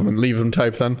a love 'em and leave 'em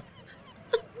type then?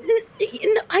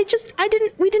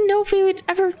 We didn't know if we would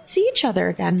ever see each other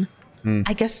again.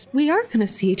 I guess we are gonna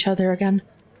see each other again.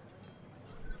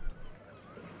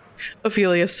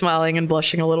 Ophelia's smiling and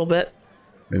blushing a little bit.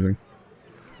 Amazing.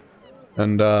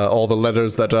 And all the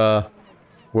letters that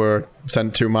were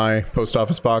sent to my post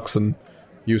office box and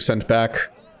you sent back,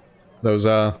 those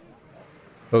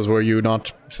were you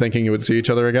not thinking you would see each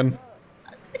other again?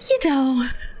 You know.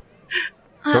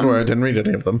 Don't worry, I didn't read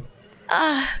any of them.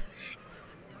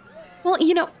 Well,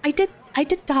 you know, I did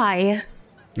die.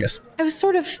 Yes. I was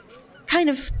kind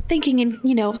of thinking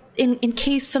in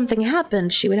case something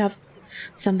happened, she would have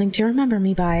something to remember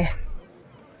me by.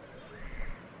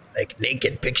 Like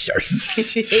naked pictures.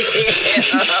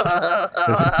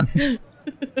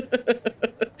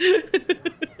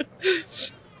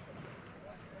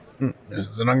 This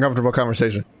is an uncomfortable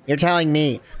conversation. You're telling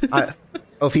me.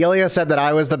 Ophelia said that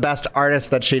I was the best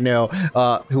artist that she knew,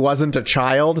 who wasn't a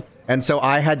child, and so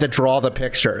I had to draw the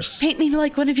pictures. Paint me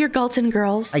like one of your Galton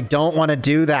girls. I don't want to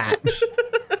do that.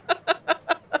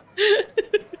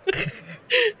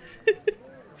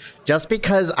 Just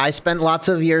because I spent lots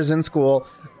of years in school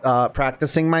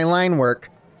practicing my line work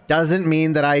doesn't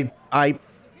mean that I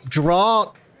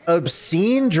draw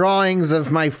obscene drawings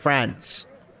of my friends.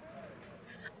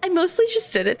 I mostly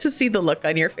just did it to see the look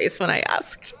on your face when I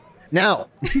asked. No.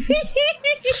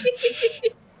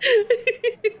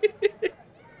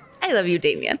 I love you,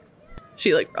 Damien.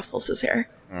 She ruffles his hair.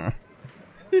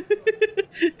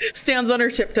 Stands on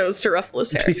her tiptoes to ruffle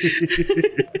his hair.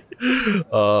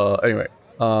 Anyway,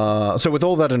 so with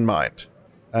all that in mind,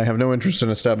 I have no interest in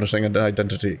establishing an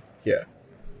identity here.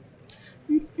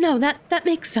 No, that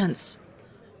makes sense.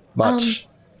 But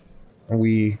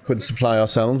we could supply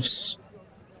ourselves,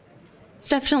 It's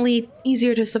definitely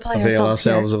easier to supply avail ourselves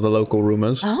ourselves here. of the local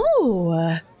rumors.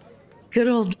 Oh, good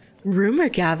old rumor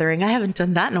gathering. I haven't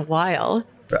done that in a while.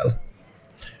 Well,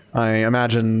 I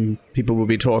imagine people will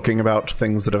be talking about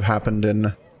things that have happened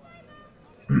in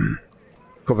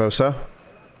Corvosa.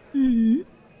 Mm-hmm.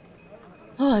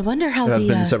 Oh, I wonder how It has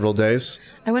been several days.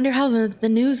 I wonder how the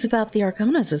news about the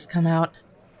Arconas has come out.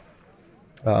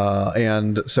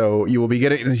 And so you will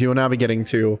now be getting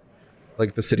to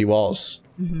the city walls.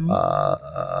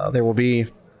 Mm-hmm. There will be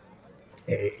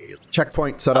a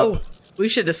checkpoint set up. Oh, we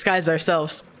should disguise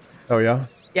ourselves. Oh yeah?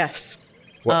 Yes.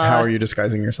 How are you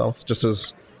disguising yourselves? Just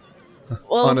as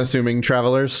unassuming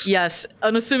travelers? Yes,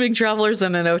 unassuming travelers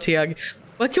and an Otyugh.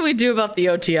 What can we do about the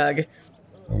Otyugh?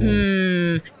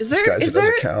 Disguise it as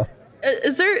a cow.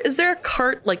 Is there a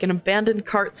cart, an abandoned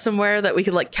cart somewhere that we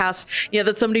could cast?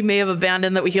 That somebody may have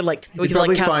abandoned that we could You could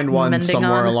probably cast find one mending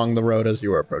somewhere on? along the road as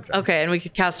you were approaching. Okay, and we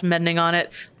could cast mending on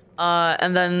it,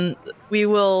 and then we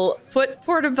will put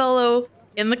Portobello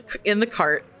in the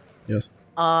cart. Yes.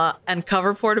 And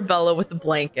cover Portobello with a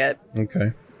blanket.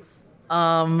 Okay.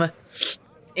 And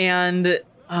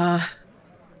how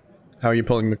are you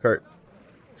pulling the cart?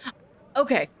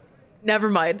 okay, never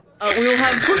mind.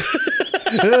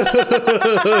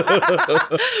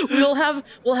 We'll have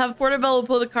Portobello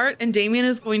pull the cart, and Damien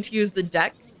is going to use the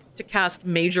deck to cast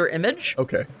Major Image.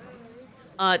 Okay.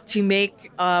 To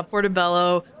make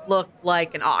Portobello look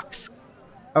like an ox.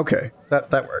 Okay,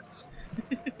 that works.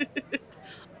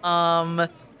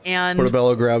 And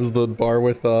Portobello grabs the bar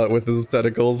with his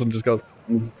tentacles and just goes.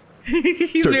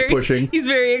 Starts pushing. He's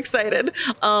very excited.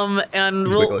 And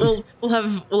we'll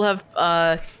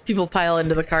have people pile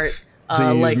into the cart.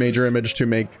 So you use Major Image to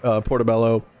make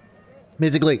Portobello.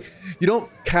 Basically, you don't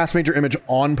cast Major Image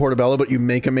on Portobello, but you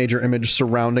make a Major Image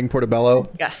surrounding Portobello.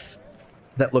 Yes.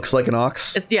 that looks like an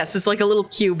ox. It's like a little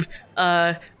cube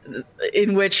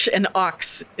in which an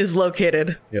ox is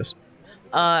located. Yes.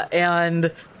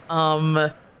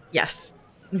 Yes,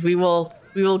 we will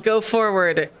go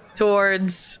forward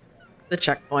towards the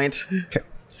checkpoint. Okay.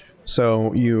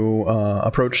 So you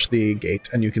approach the gate,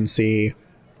 and you can see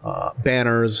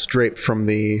banners draped from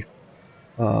the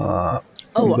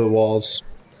walls.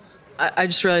 I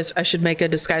just realized I should make a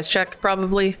disguise check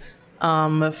probably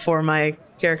for my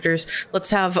characters. Let's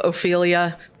have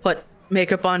Ophelia put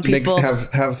makeup on people.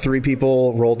 Have 3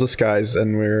 people roll disguise,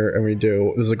 and we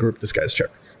do. This is a group disguise check.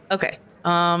 Okay.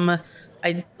 Let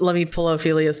me pull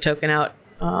Ophelia's token out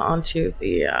onto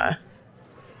the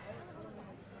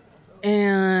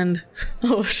and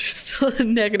she's still a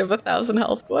negative 1,000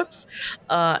 health. Whoops.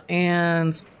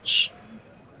 And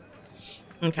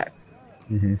okay.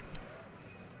 Mm-hmm.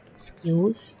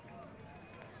 Excuse.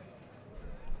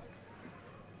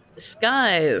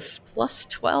 Disguise plus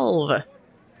 12.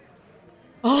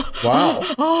 Oh Wow.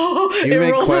 Oh, You it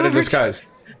make rolled quite a over disguise.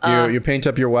 You paint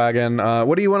up your wagon.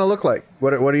 What do you want to look like?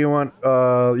 What do you want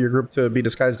your group to be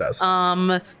disguised as?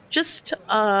 Just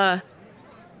So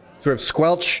we have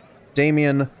Squelch,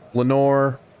 Damien,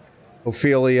 Lenore,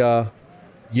 Ophelia,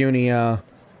 Unia,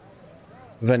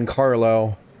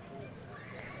 Vencarlo.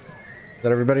 Is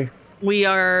that everybody?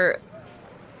 we're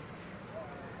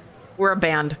a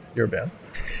band. You're a band.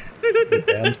 You're a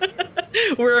band.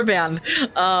 We're a band.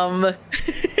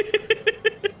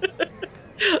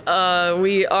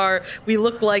 We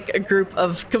look like a group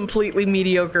of completely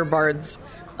mediocre bards.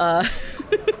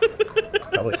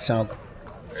 Probably sound.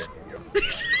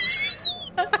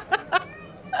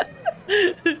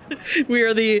 We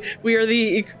are the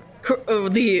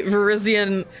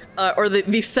Verizian or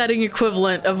the setting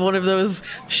equivalent of one of those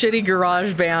shitty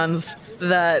garage bands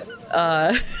that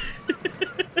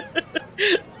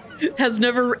has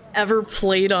never ever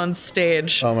played on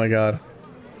stage. Oh my god.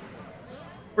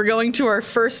 We're going to our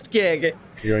first gig.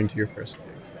 You're going to your first gig.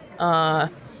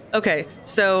 Okay,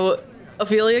 so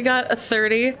Ophelia got a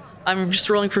 30. I'm just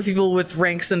rolling for people with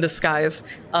ranks in disguise.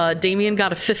 Damien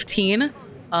got a 15.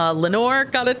 Lenore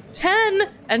got a 10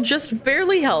 and just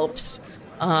barely helps.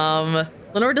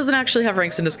 Lenore doesn't actually have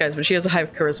ranks in disguise, but she has a high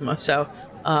charisma, so.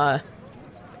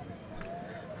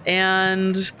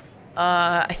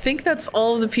 I think that's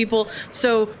all of the people.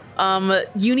 So,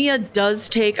 Unia does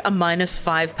take a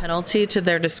 -5 penalty to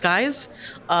their disguise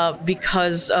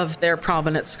because of their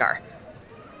prominent scar.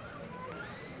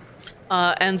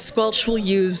 And Squelch will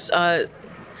use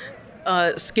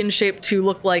skin shape to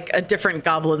look like a different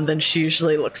goblin than she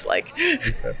usually looks like.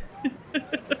 Okay.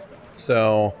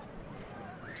 So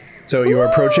you are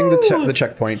approaching the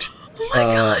checkpoint.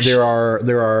 There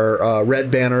are red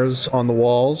banners on the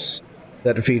walls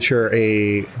that feature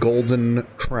a golden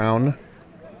crown.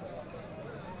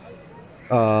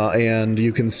 And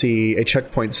you can see a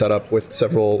checkpoint set up with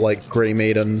several like gray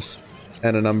maidens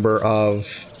and a number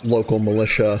of local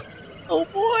militia Oh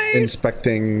boy!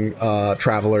 inspecting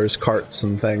travelers' carts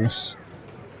and things.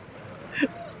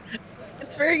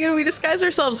 It's very good we disguise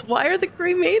ourselves. Why are the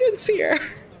Grey Maidens here?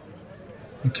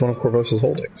 It's one of Corvosa's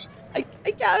holdings.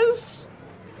 I guess.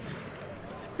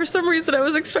 For some reason, I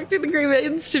was expecting the Grey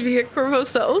Maidens to be a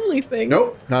Corvosa only thing.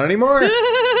 Nope, not anymore.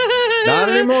 Not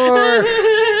anymore.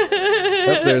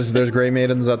 Yep, there's gray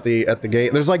maidens at the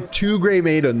gate. There's like 2 gray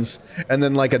maidens and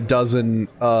then like a dozen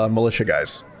militia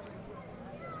guys.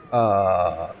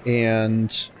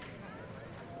 And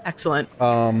Excellent.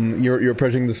 you're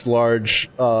approaching this large,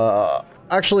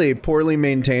 actually poorly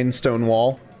maintained stone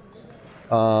wall.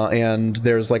 And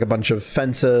there's like a bunch of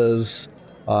fences,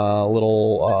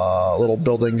 little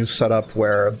buildings set up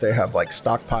where they have like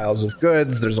stockpiles of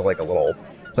goods. There's like a little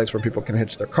place where people can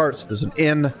hitch their carts. There's an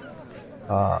inn,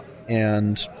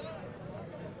 and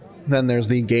then there's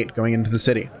the gate going into the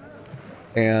city.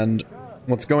 And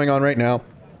what's going on right now,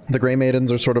 the Grey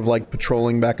Maidens are sort of like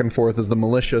patrolling back and forth as the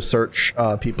militia search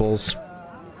people's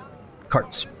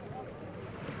carts.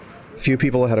 A few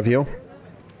people ahead of you.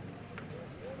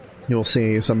 You'll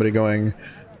see somebody going,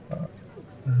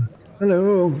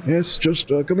 hello, yes, just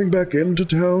coming back into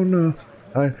town.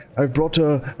 I've brought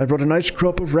a nice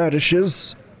crop of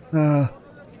radishes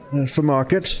for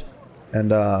market.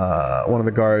 And one of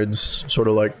the guards sort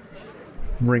of like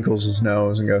wrinkles his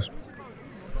nose and goes,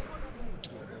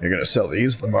 "You're gonna sell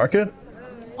these at the market?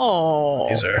 Oh.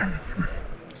 These are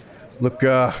look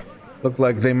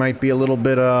like they might be a little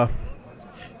bit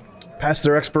past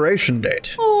their expiration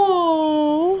date."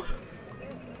 Oh.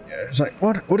 It's like,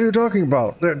 what are you talking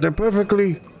about? They're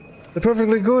perfectly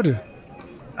good.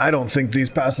 I don't think these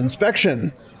pass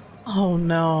inspection. Oh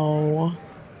no.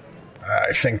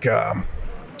 I think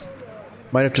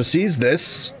Might have to seize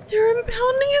this. They're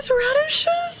impounding his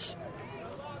radishes?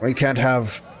 We can't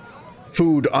have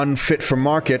food unfit for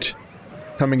market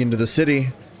coming into the city.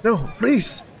 No,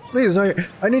 please,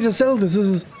 I need to sell this.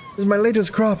 This is my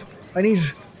latest crop. I need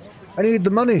the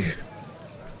money.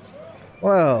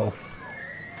 Well,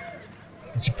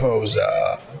 I suppose,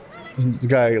 the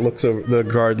guy looks over, the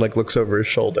guard, looks over his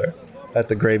shoulder at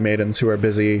the Grey Maidens who are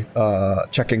busy,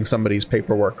 checking somebody's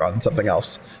paperwork on something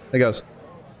else. He goes,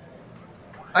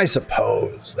 I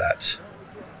suppose that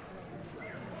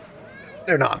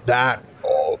they're not that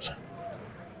old.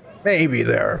 Maybe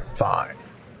they're fine.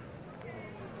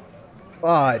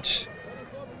 But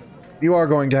you are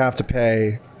going to have to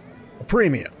pay a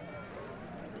premium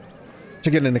to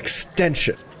get an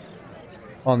extension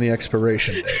on the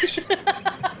expiration date.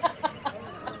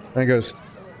 And he goes,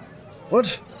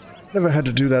 what? Never had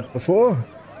to do that before.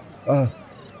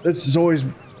 This is always...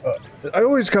 I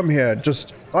always come here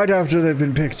just right after they've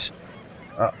been picked.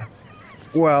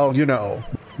 Well, you know,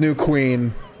 new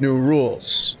queen, new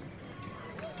rules.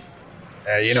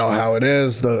 You know how it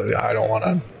is. I don't want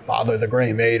to bother the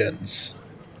Grey Maidens.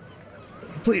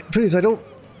 Please, I don't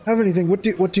have anything. What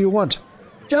do you want?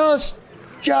 Just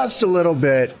a little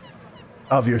bit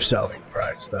of your selling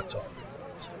price. That's all.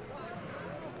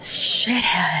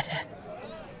 Shithead.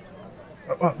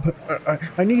 But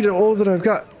I need all that I've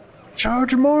got.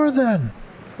 Charge more then.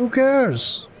 Who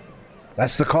cares?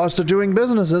 That's the cost of doing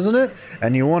business, isn't it?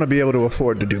 And you want to be able to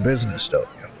afford to do business, don't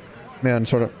you? Man,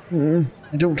 sort of,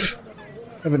 I don't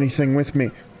have anything with me.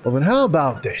 Well, then how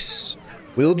about this?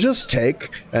 We'll just take,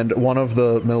 and one of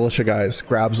the militia guys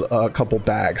grabs a couple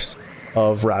bags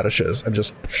of radishes and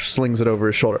just slings it over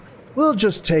his shoulder. We'll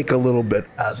just take a little bit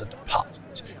as a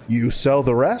deposit. You sell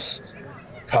the rest,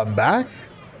 come back,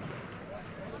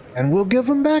 and we'll give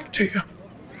them back to you.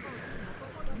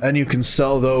 And you can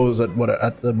sell those at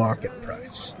the market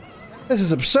price. This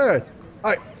is absurd.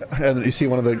 And you see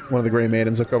one of the Grey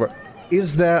Maidens look over.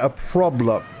 Is there a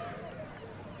problem?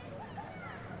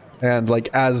 And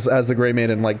as the Grey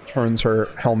Maiden turns her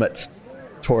helmet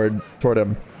toward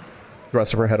him, the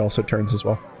rest of her head also turns as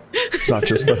well. It's not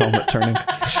just the helmet turning.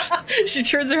 She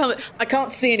turns her helmet. I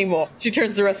can't see anymore. She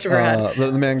turns the rest of her head.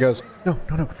 The man goes, no.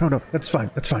 That's fine.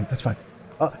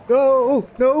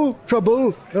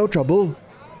 No trouble.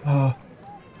 And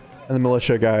the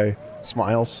militia guy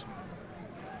smiles.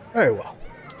 Very well.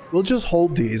 We'll just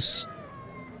hold these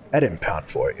at impound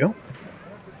for you.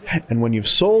 And when you've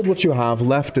sold what you have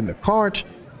left in the cart,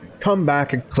 come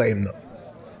back and claim them.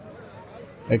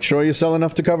 Make sure you sell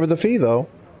enough to cover the fee, though.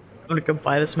 I'm gonna go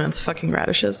buy this man's fucking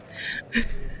radishes.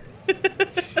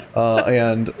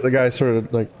 And the guy sort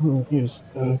of oh, yes,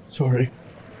 sorry.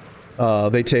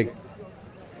 They take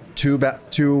two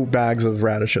bags of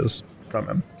radishes from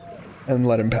him and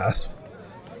let him pass.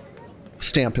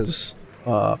 Stamp his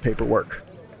paperwork.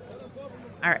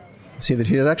 All right. See that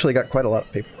he has actually got quite a lot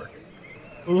of paperwork.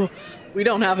 Ooh, we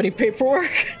don't have any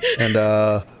paperwork. And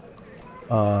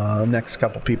next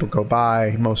couple people go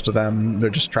by. Most of them, they're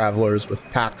just travelers with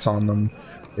packs on them.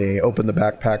 They open the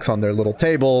backpacks on their little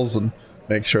tables and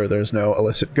make sure there's no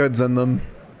illicit goods in them.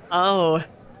 Oh,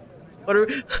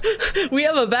 we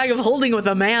have a bag of holding with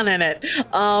a man in it.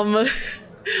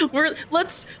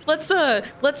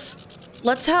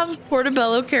 Let's have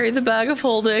Portobello carry the bag of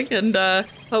holding and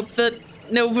hope that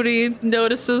nobody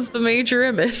notices the major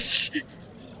image.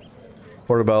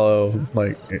 Portobello,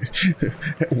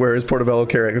 where is Portobello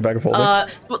carrying the bag of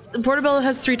holding? Portobello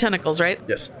has 3 tentacles, right?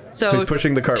 Yes. So he's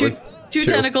pushing the cart with two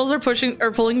tentacles are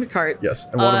pulling the cart. Yes,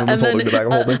 and one of them is holding the bag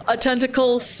of holding. A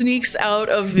tentacle sneaks out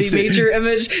of the major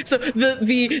image. So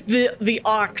the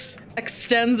ox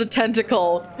extends a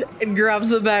tentacle and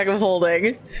grabs the bag of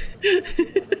holding.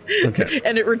 Okay.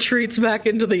 And it retreats back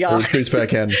into the ox. It retreats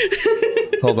back in.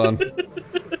 Hold on.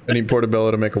 I need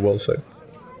Portobello to make a will save.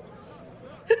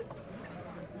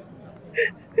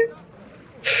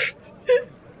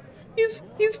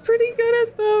 He's pretty good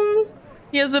at them.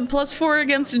 He has a +4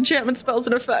 against enchantment spells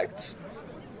and effects.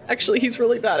 Actually, he's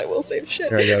really bad at will save shit.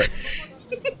 Here, I got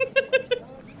it.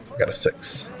 I got a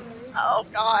 6. Oh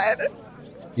god.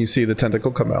 You see the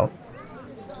tentacle come out,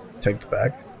 take the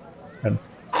bag, and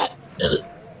No!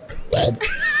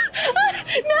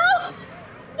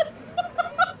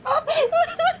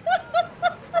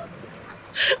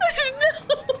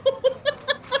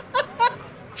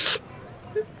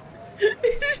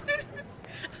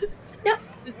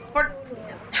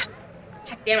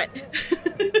 Damn it.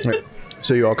 right.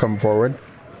 So you all come forward.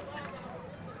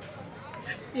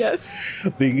 Yes.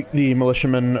 The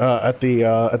militiaman at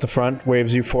the front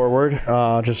waves you forward,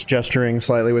 just gesturing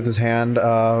slightly with his hand.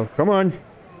 Come on.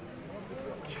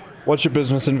 What's your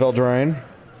business in Veldraine?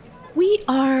 We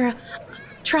are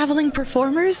traveling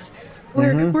performers.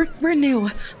 We're new. We're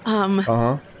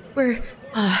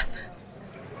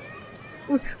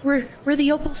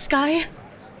the Opal Sky.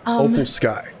 Opal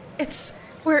Sky.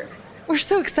 We're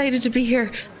so excited to be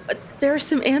here. There are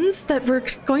some inns that we're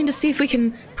going to see if we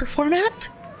can perform at.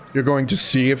 You're going to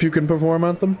see if you can perform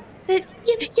at them? You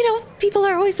know, people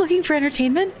are always looking for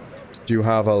entertainment. Do you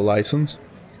have a license?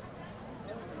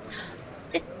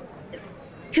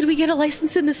 Could we get a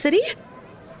license in the city?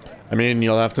 I mean,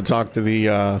 you'll have to talk to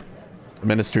the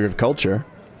Ministry of Culture.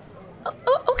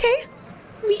 Oh, okay.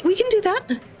 We can do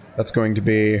that. That's going to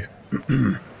be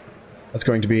that's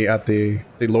going to be at the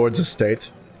Lord's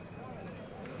estate.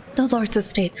 The Lord's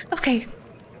estate. Okay.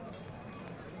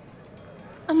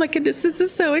 Oh my goodness, this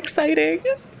is so exciting.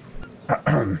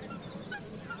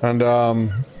 And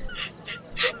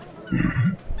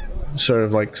sort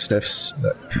of like sniffs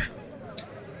that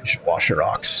you should wash your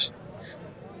ox.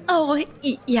 Oh,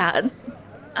 yeah.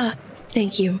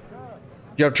 Thank you. Do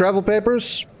you have travel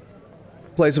papers?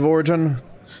 Place of origin?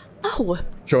 Oh.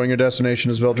 Showing your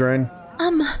destination is Veldraine?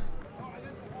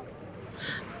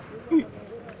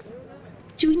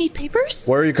 Do we need papers?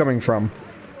 Where are you coming from?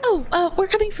 Oh, we're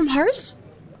coming from Hars?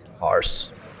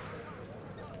 Hars.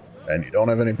 And you don't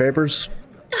have any papers?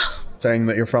 Saying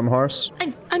that you're from Hars?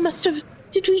 I must have...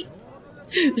 Did we...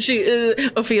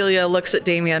 Ophelia looks at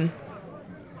Damien.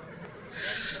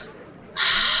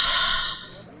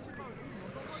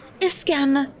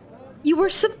 Iskan, you were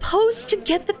supposed to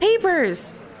get the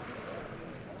papers.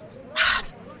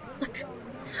 Look,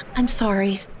 I'm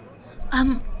sorry.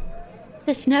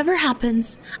 This never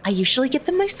happens. I usually get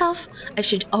them myself. I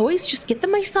should always just get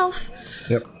them myself.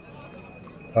 Yep.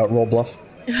 Roll bluff.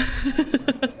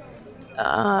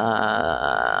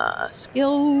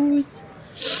 Skills.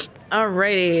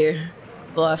 Alrighty.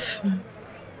 Bluff.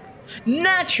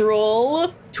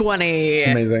 Natural 20.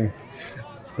 Amazing.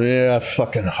 Yeah,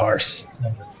 fucking Hars.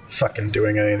 Never fucking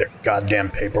doing any of their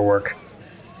goddamn paperwork.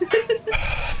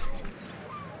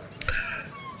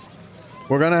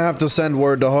 We're gonna have to send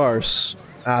word to Hars,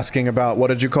 asking about, what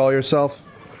did you call yourself?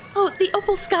 Oh, the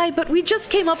Opal Sky, but we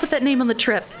just came up with that name on the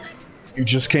trip. You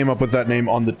just came up with that name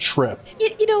on the trip.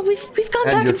 You know, we've gone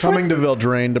back And you're and forth. coming to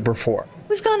Veldraine to perform.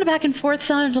 We've gone back and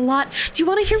forth on it a lot. Do you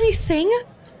want to hear me sing?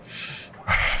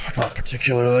 Not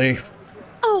particularly.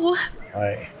 Oh,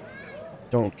 I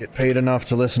don't get paid enough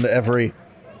to listen to every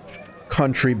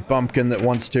country bumpkin that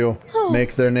wants to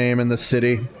make their name in the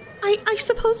city. I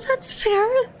suppose that's fair.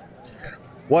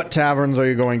 What taverns are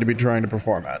you going to be trying to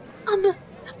perform at? I'm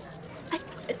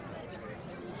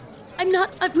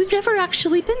not. We've never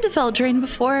actually been to Veldraine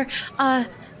before. To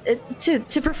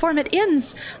perform at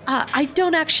inns. I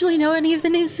don't actually know any of the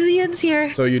names of the inns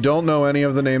here. So you don't know any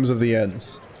of the names of the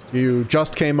inns. You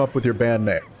just came up with your band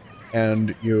name,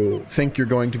 and you think you're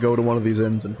going to go to one of these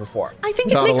inns and perform. I think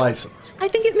without it makes a license. I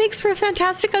think it makes for a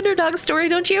fantastic underdog story,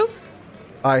 don't you?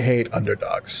 I hate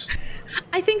underdogs.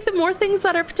 I think the more things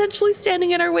that are potentially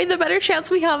standing in our way, the better chance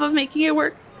we have of making it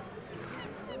work.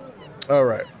 All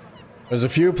right. There's a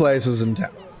few places in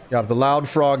town. You have the Loud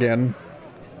Frog Inn.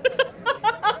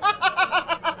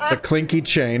 The Clinky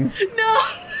Chain. No.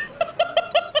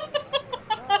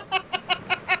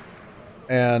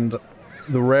 And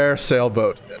the Rare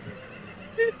Sailboat Inn.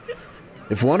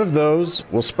 If one of those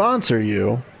will sponsor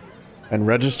you and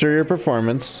register your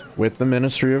performance with the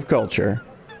Ministry of Culture,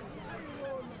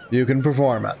 you can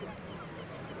perform it.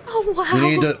 Oh wow. You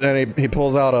need to, and he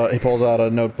pulls out a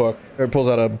notebook, or pulls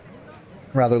out a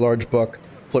rather large book,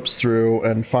 flips through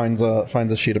and finds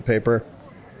a sheet of paper,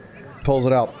 pulls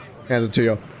it out, hands it to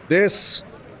you. This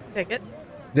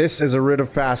is a writ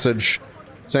of passage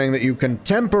saying that you can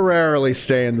temporarily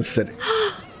stay in the city.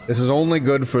 This is only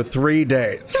good for 3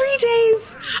 days. 3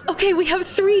 days. Okay, we have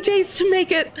 3 days to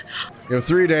make it. You have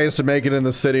 3 days to make it in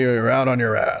the city or you're out on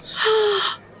your ass.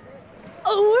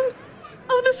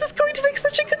 Oh, this is going to make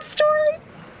such a good story.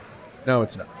 No,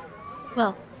 it's not.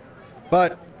 Well,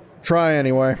 But try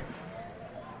anyway.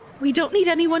 we don't need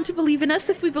anyone to believe in us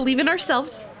if we believe in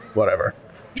ourselves. Whatever.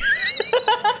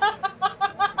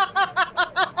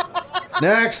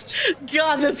 Next.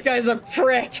 God, this guy's a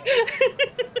prick.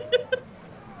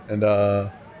 And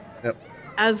yep.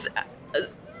 As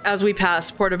we pass,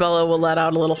 Portobello will let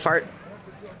out a little fart.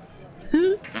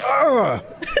 Ugh.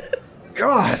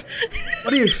 God,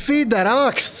 what do you feed that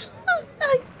ox?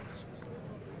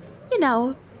 You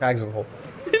know, Bags of holding.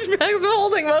 bags of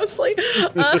holding mostly.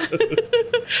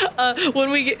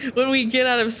 When we get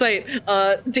out of sight,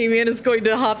 Damien is going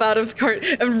to hop out of the cart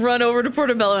and run over to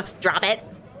Portobello. Drop it.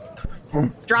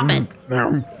 Drop it.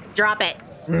 Drop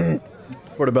it.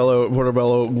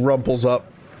 Portobello rumples up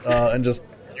and just.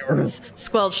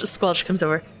 Squelch comes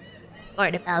over.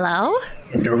 Portobello,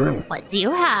 what do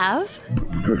you have?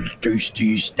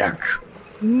 Tasty snack.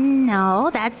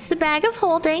 No, that's the bag of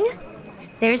holding.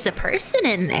 There's a person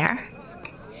in there.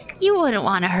 You wouldn't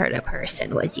want to hurt a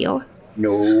person, would you?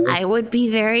 No. I would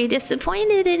be very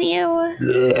disappointed in you.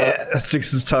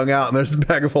 Sticks his tongue out and there's a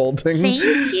bag of holding Thank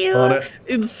you. on it.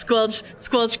 And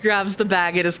Squelch grabs the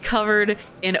bag. It is covered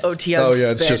in OTO Oh yeah,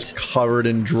 spit. it's just covered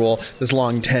in drool. This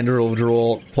long tendril of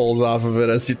drool pulls off of it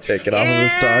as you take it off of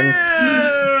his tongue.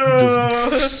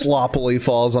 Just sloppily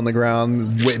falls on the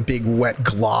ground. Big wet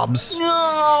globs.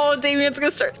 Oh, Damien's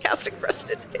gonna start casting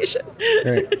prestidigitation.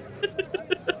 Right.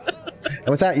 And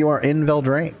with that, you are in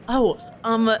Veldraine. Oh,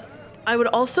 I would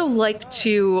also like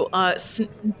to.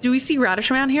 Do we see Radish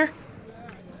Man here?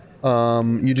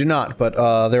 You do not, but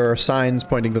there are signs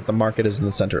pointing that the market is in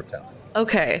the center of town.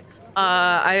 Okay.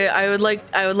 I would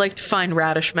like to find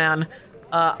Radish Man.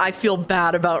 I feel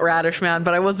bad about Radish Man,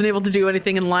 but I wasn't able to do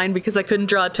anything in line because I couldn't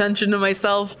draw attention to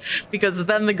myself, because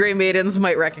then the Grey Maidens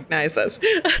might recognize us.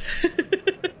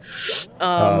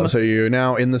 So you're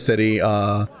now in the city.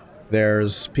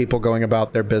 There's people going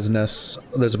about their business.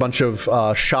 There's a bunch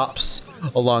of shops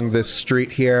along this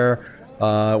street here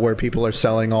where people are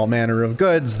selling all manner of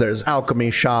goods. There's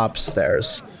alchemy shops.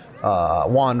 There's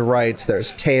wand wrights.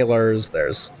 There's tailors.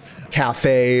 There's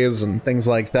cafes and things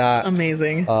like that.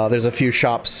 Amazing. There's a few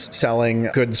shops selling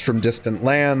goods from distant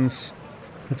lands.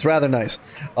 It's rather nice.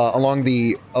 Along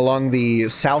the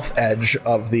south edge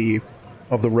of the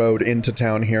road into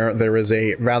town here, there is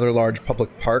a rather large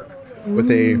public park with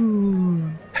a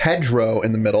hedgerow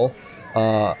in the middle,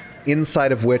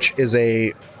 inside of which is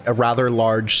a rather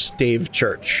large stave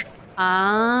church.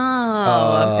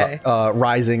 Okay.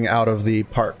 Rising out of the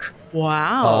park.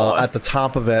 Wow. At the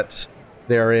top of it,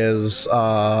 there is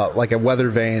like a weather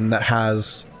vane that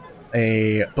has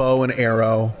a bow and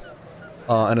arrow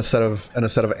and a set of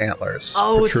antlers.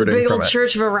 Oh, it's a protruding big from old it.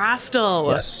 Church Church of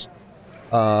Erastil. Yes.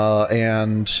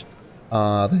 And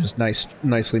there's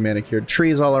nicely manicured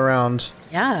trees all around.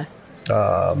 Yeah.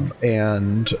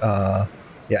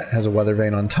 It has a weather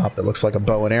vane on top that looks like a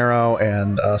bow and arrow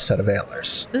and a set of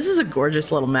antlers. This is a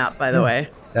gorgeous little map, by the way.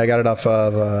 I got it off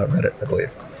of Reddit, I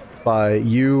believe, by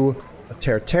you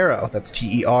Tertero. That's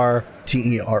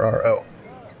Terterro.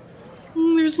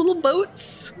 There's little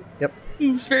boats. Yep.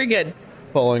 It's very good.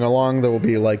 Following along, there will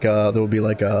be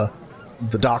the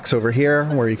docks over here,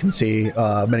 where you can see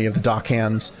many of the dock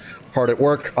hands hard at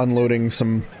work unloading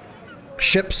some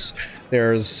ships.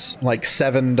 There's like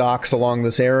 7 docks along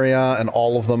this area, and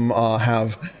all of them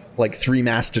have like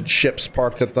 3-masted ships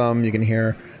parked at them. You can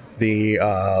hear the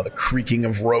creaking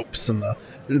of ropes and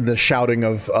the shouting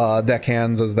of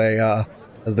deckhands as they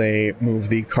move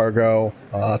the cargo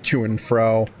to and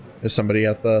fro. There's somebody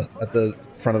at the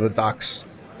front of the docks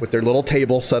with their little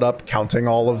table set up, counting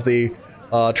all of the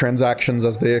transactions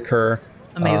as they occur.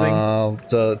 Amazing.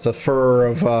 It's a furor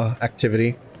of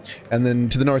activity. And then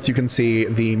to the north, you can see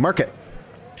the market.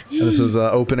 And this is an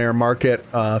open air market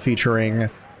featuring.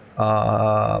 There's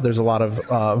a lot of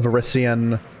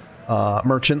Varisian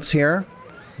merchants here.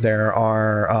 There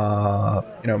are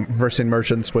Varisian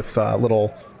merchants with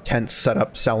little tents set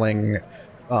up selling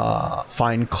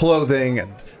fine clothing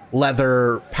and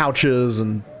leather pouches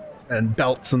and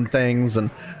belts and things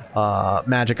and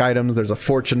magic items. There's a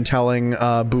fortune telling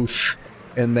booth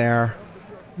in there.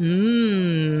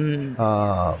 And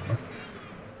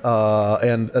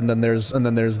then there's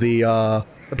the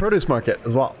produce market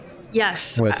as well.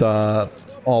 Yes. With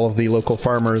all of the local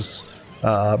farmers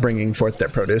bringing forth their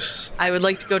produce. I would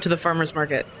like to go to the farmer's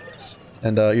market.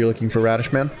 And you're looking for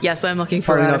Radish Man? Yes, I'm looking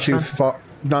for Probably Radish Man.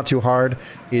 not too hard.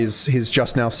 He's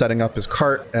just now setting up his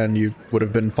cart, and you would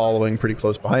have been following pretty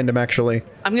close behind him, actually.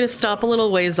 I'm going to stop a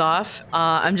little ways off.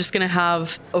 I'm just going to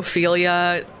have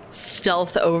Ophelia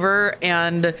stealth over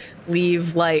and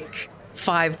leave like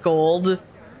 5 gold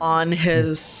on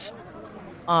his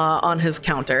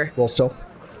counter. Roll stealth.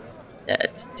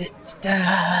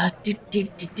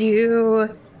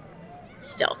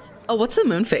 Stealth. Oh, what's the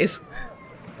moon phase?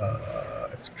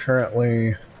 It's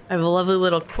currently I have a lovely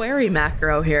little query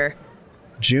macro here.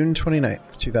 June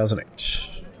 29th,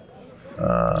 2008.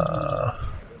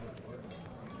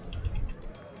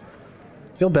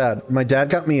 Feel bad. My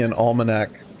dad got me an almanac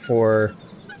for,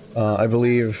 I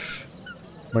believe,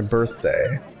 my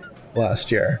birthday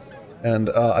last year. And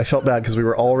I felt bad because we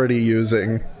were already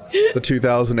using the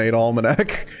 2008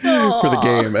 almanac for the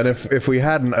game. And if we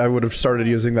hadn't, I would have started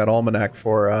using that almanac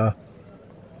for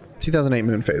 2008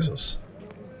 moon phases.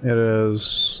 It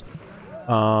is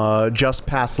just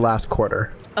past last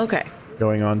quarter. Okay.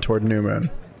 going on toward New Moon.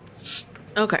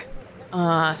 Okay.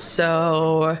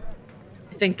 So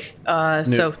I think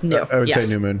so no. I would yes.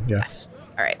 say New Moon. Yeah. Yes.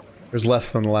 All right. There's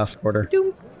less than the last quarter.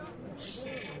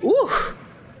 Ooh.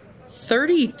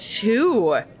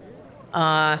 32.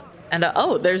 And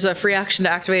there's a free action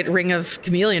to activate Ring of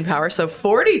Chameleon Power, so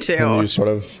 42. And you sort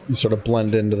of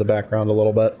blend into the background a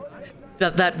little bit.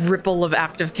 That ripple of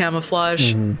active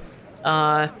camouflage.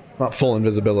 Not full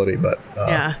invisibility, but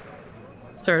Yeah.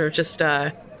 Sort of just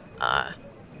now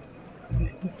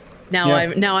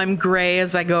Yeah. I'm gray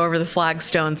as I go over the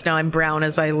flagstones. Now I'm brown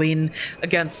as I lean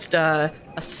against a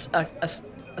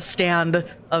stand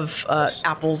of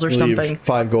apples or leave something.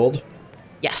 5 gold.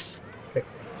 Yes.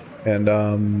 And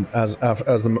as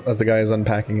the guy is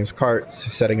unpacking his carts,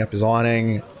 he's setting up his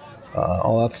awning,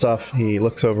 all that stuff, he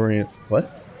looks over and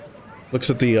looks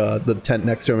at the tent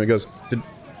next to him and goes,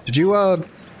 Did you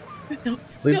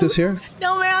leave this here?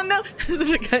 No, man, no.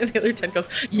 The guy in the other tent goes,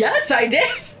 yes, I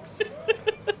did.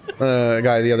 The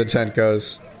guy in the other tent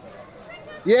goes,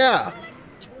 yeah.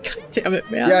 God damn it,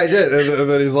 man. Yeah, I did. And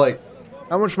then he's like,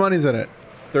 how much money's in it?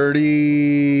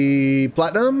 30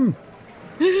 platinum?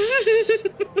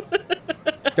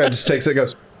 Guy just takes it,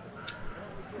 goes,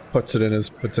 puts it in his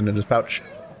pouch.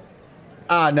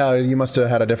 Ah, no, you must have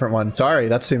had a different one. Sorry,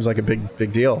 that seems like a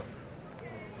big deal.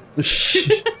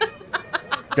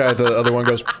 Guy, the other one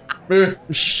goes,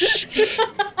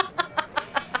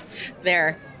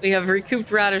 There. We have recouped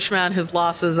Radishman his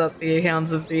losses at the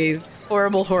hands of the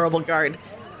horrible, horrible guard.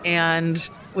 And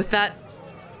with that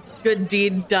good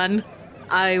deed done,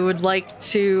 I would like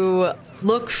to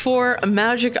look for a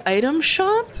magic item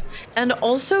shop and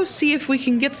also see if we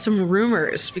can get some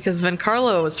rumors, because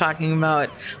Vencarlo was talking about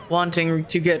wanting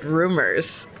to get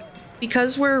rumors.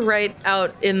 Because we're right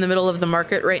out in the middle of the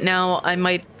market right now, I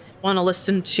might want to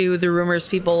listen to the rumors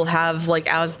people have,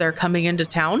 like, as they're coming into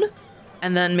town.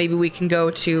 And then maybe we can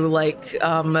go to, like,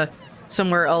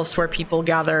 somewhere else where people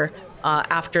gather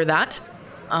after that.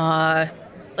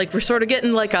 Like, we're sort of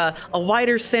getting, like, a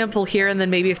wider sample here, and then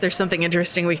maybe if there's something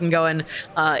interesting, we can go and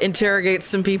interrogate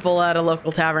some people at a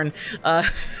local tavern.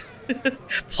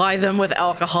 Ply them with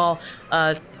alcohol,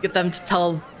 get them to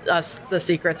tell us the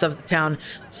secrets of the town.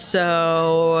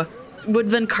 So, would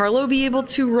Vencarlo be able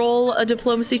to roll a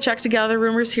diplomacy check to gather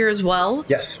rumors here as well?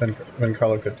 yes,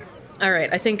 Vencarlo could do. All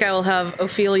right, I think I will have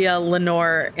Ophelia,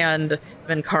 Lenore, and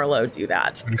Vencarlo do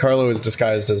that. Vencarlo is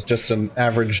disguised as just an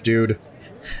average dude.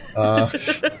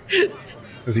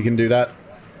 Because he can do that.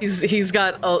 He's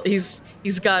got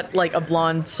like a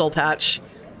blonde soul patch.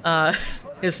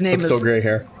 His name But is still gray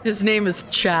hair. His name is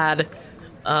Chad.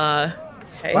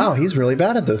 Okay. Wow, he's really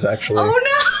bad at this, actually. Oh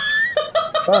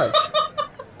no! Fuck.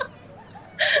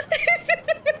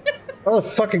 All the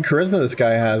fucking charisma this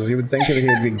guy has. You would think that he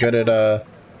would be good at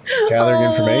gathering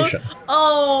information.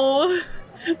 Oh,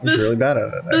 He's really bad at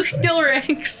it, the actually. skill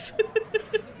ranks.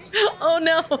 Oh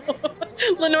no,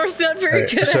 Lenore's not very Right,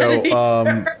 good at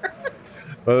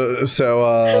it.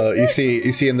 So you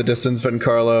see in the distance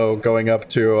Vencarlo going up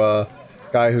to a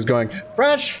guy who's going,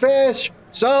 fresh fish,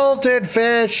 salted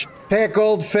fish,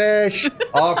 pickled fish,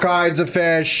 all kinds of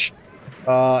fish.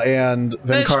 And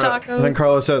Fish tacos.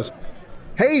 Vencarlo says,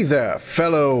 hey there,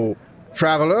 fellow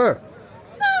traveler.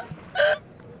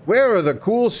 Where are the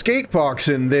cool skate parks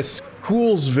in this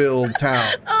Coolsville town?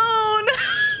 Oh no!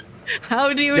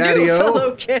 How do you do, Daddy-o?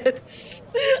 fellow kids?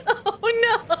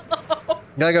 Oh no!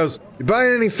 Guy goes, you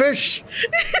buying any fish?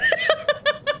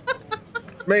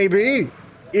 Maybe.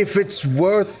 If it's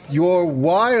worth your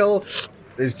while.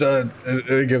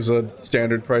 It gives a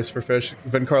standard price for fish.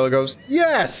 Vencarlo goes,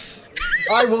 yes!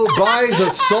 I will buy the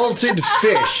salted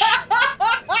fish.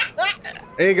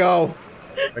 There you go.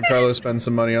 Vencarlo spends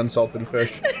some money on salted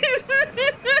fish.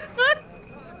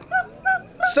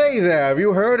 Say there, have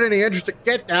you heard any interesting...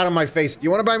 Get out of my face. Do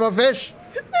you want to buy more fish?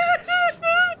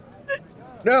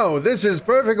 No, this is a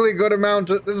perfectly good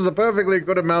amount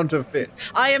of fish.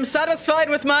 I am satisfied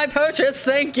with my purchase,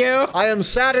 thank you. I am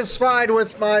satisfied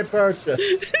with my purchase.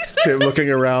 Okay,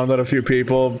 looking around at a few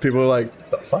people are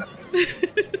like, the fuck?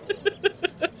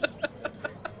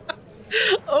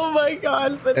 Oh my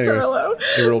god, Vencarlo. Anyway,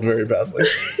 he rolled very badly.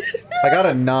 I got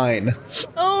a 9.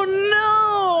 Oh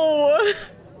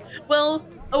no! Well,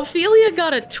 Ophelia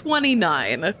got a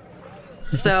 29.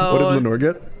 So What did Lenore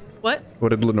get? What? What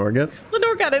did Lenore get?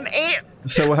 Lenore got an 8.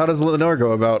 So how does Lenore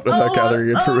go about gathering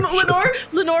information?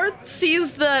 Lenore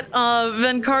sees that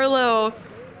Vencarlo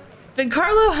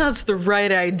has the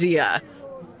right idea,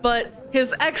 but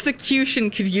his execution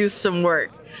could use some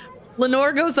work.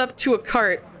 Lenore goes up to a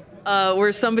cart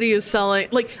where somebody is selling,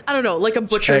 like, I don't know, like a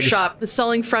butcher Eggs. shop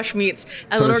selling fresh meats,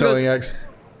 and Someone Lenore selling goes, eggs.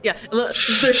 Yeah,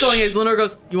 they're selling eggs. Lenore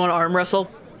goes, "You want to arm wrestle?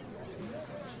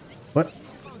 What?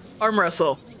 Arm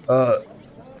wrestle? Are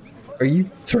you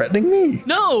threatening me?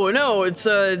 No, it's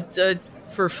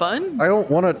for fun. I don't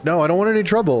want to. No, I don't want any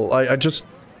trouble. I just.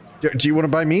 Do you want to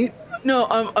buy meat? No,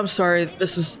 I'm sorry.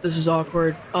 This is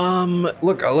awkward.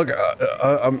 Look.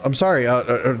 I'm sorry.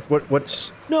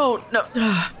 What's? No.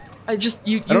 I just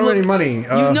you. I don't have any money.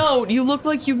 You look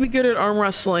like you'd be good at arm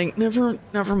wrestling.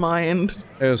 Never mind.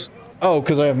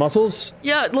 Because I have muscles.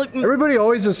 Yeah, look. Everybody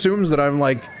always assumes that I'm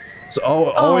like,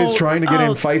 always trying to get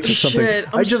in fights or something. Shit.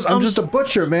 I'm just a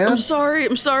butcher, man. I'm sorry.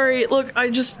 Look, I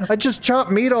just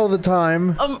chop meat all the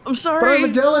time. I'm sorry. But I'm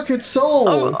a delicate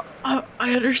soul. I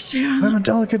understand. I'm a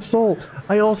delicate soul.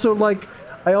 I also like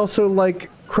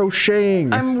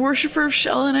crocheting. I'm a worshiper of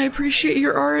Shell, and I appreciate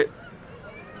your art.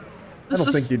 I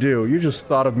don't think you do. You just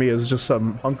thought of me as just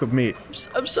some hunk of meat.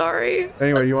 I'm sorry.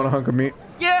 Anyway, you want a hunk of meat?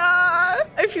 Yeah,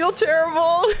 I feel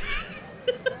terrible.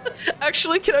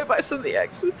 Actually, can I buy some of the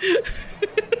eggs?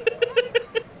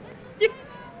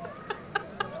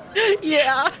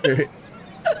 Yeah.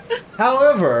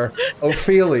 However,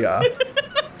 Ophelia.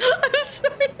 I'm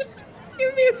sorry. Just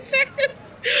give me a second.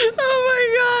 Oh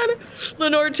my god.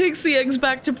 Lenore takes the eggs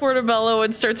back to Portobello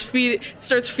and starts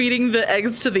feeding the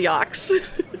eggs to the ox.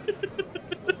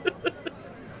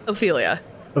 Ophelia.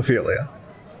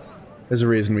 There's a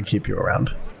reason we keep you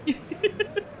around.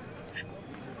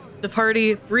 The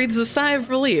party breathes a sigh of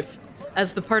relief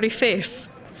as the party face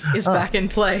is back in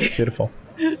play. Beautiful.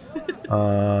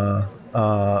 So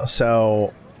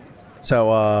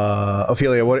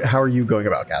Ophelia, how are you going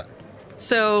about gathering?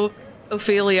 So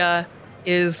Ophelia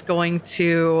is going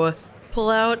to pull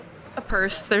out a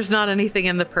purse. There's not anything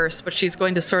in the purse, but she's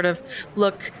going to sort of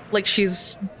look like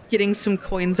she's getting some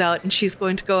coins out, and she's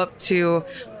going to go up to,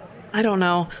 I don't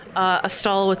know, a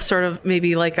stall with sort of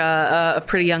maybe like a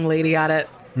pretty young lady at it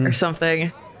or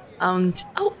something.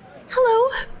 Oh, hello.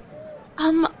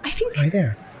 I think. Hi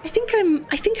there. I think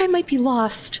I might be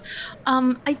lost.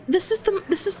 This is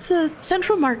the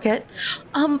Central Market.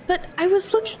 But I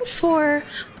was looking for a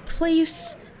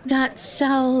place that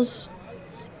sells.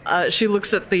 She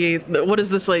looks at what is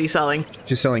this lady selling?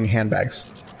 She's selling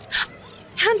handbags.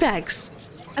 Handbags.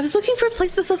 I was looking for a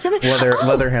place that sells handbags.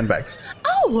 Leather handbags.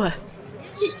 Oh,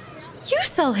 you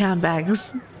sell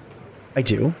handbags. I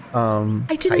do.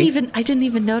 I didn't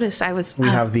even notice. We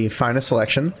have the finest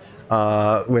selection.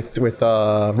 With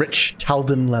rich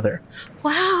Talden leather.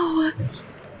 Wow. Yes.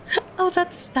 Oh,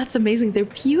 that's amazing. They're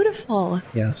beautiful.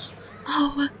 Yes.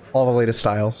 Oh. All the latest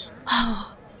styles.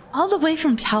 Oh, all the way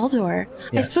from Taldor.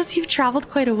 Yes. I suppose you've traveled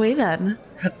quite a way then.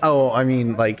 Oh, I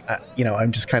mean,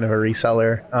 I'm just kind of a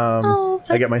reseller.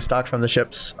 I get my stock from the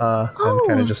ships and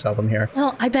kind of just sell them here.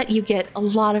 Well, I bet you get a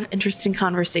lot of interesting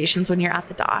conversations when you're at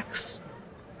the docks.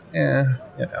 Yeah,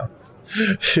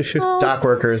 dock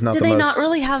worker is not the most. Do they not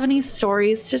really have any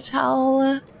stories to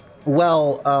tell?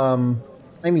 Well,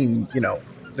 I mean,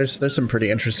 there's some pretty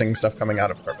interesting stuff coming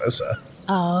out of Korvosa.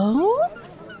 Oh?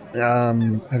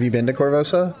 Have you been to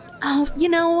Korvosa?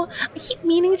 Oh, I keep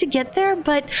meaning to get there,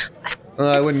 but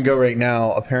I wouldn't go right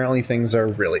now. Apparently things are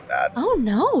really bad. Oh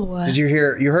no. Did you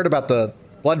heard about the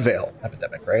Blood Veil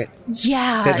epidemic, right?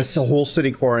 Yeah. They had this whole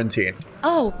city quarantined.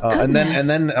 Oh, goodness.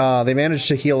 And then they managed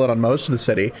to heal it on most of the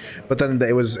city, but then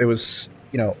it was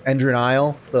Endrin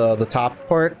Isle, the top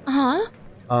part.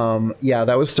 Yeah,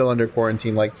 that was still under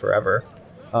quarantine like forever.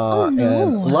 Oh no.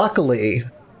 And luckily,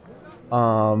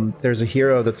 there's a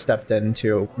hero that stepped in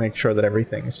to make sure that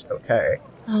everything's okay.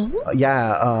 Oh.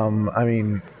 Yeah. I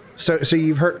mean, so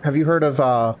have you heard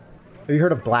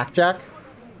of Blackjack?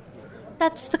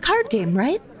 That's the card game,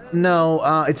 right? No,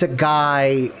 it's a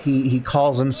guy. He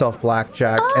calls himself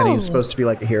Blackjack, and he's supposed to be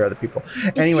like a hero of the people.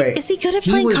 Anyway, is he good at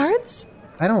playing cards?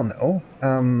 I don't know.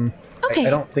 Okay.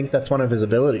 I don't think that's one of his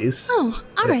abilities. Oh,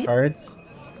 all right. Cards.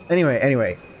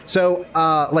 Anyway. So,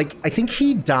 I think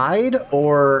he died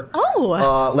or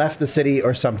left the city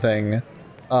or something.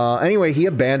 Anyway, he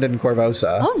abandoned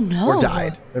Korvosa. Oh no. Or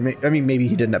died. I mean, maybe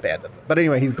he didn't abandon them, but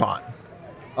anyway, he's gone.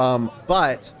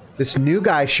 But this new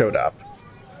guy showed up.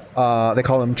 They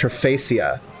call him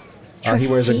Traphasia. He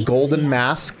wears a golden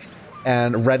mask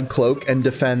and red cloak and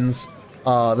defends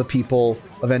the people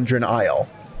of Endrin Isle.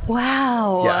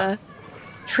 Wow. Yeah.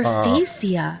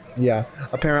 Traphasia. Yeah.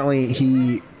 Apparently,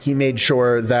 he made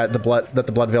sure that the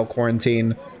Blood Veil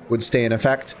quarantine would stay in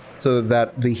effect, so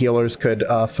that the healers could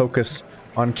focus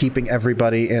on keeping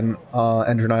everybody in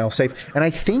Endrin Isle safe. And I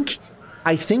think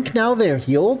now they're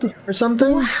healed or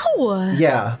something. Wow.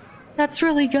 Yeah. That's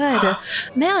really good.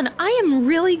 Man, I am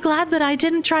really glad that I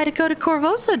didn't try to go to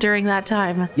Korvosa during that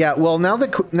time. Yeah, well, now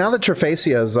that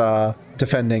Traphasia's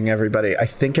defending everybody. I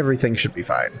think everything should be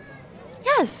fine.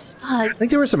 Yes. I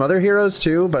think there were some other heroes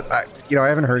too, but I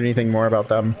haven't heard anything more about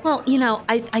them. Well,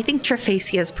 I think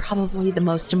Trafacia is probably the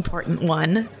most important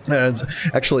one. And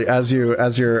actually, as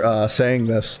you're saying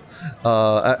this,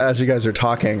 as you guys are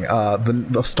talking,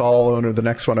 the stall owner, the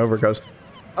next one over, goes,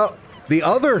 "Oh, the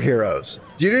other heroes.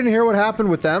 You didn't hear what happened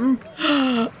with them?"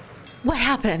 What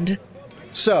happened?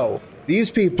 So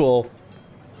these people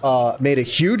made a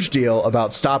huge deal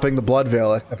about stopping the Blood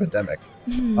Veil epidemic.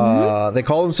 Mm-hmm. They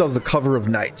call themselves the Cover of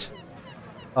Night.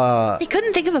 They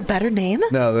couldn't think of a better name?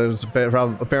 No,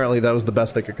 apparently that was the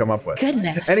best they could come up with.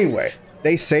 Goodness. Anyway,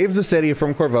 they saved the city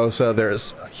from Korvosa.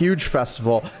 There's a huge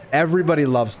festival. Everybody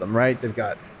loves them, right? They've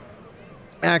got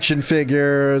action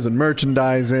figures and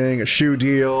merchandising, a shoe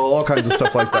deal, all kinds of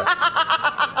stuff like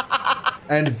that.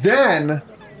 And then,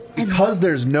 because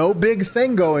there's no big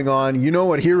thing going on, you know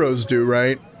what heroes do,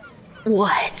 right?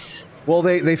 What? Well,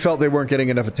 they felt they weren't getting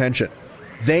enough attention.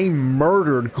 They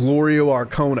murdered Glorio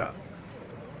Arcona.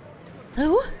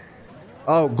 Who?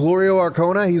 Oh, Glorio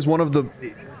Arcona. He's one of the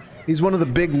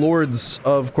big lords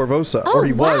of Korvosa, or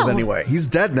he was anyway. He's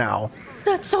dead now.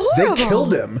 That's horrible. They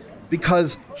killed him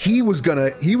because he was gonna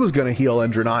heal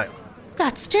Endron Isle.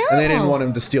 That's terrible. And they didn't want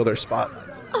him to steal their spotlight.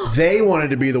 Oh. They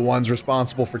wanted to be the ones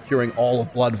responsible for curing all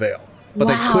of Bloodvale, but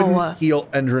they couldn't heal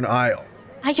Endron Isle.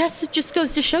 I guess it just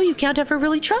goes to show you can't ever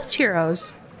really trust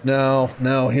heroes. No,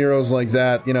 heroes like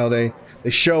that, they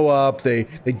show up, they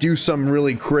do some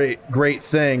really great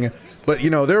thing, but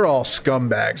they're all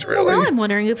scumbags, really. Well, now I'm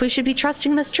wondering if we should be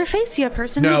trusting this Trafacia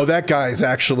person. No, that guy's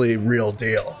actually real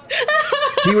deal.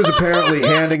 He was apparently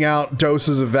handing out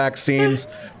doses of vaccines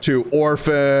to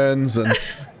orphans and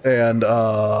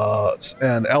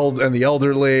the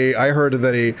elderly. I heard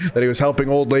that he was helping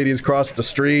old ladies cross the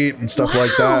street and stuff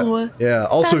like that. Yeah.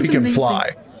 Also, he can amazing.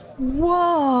 Fly.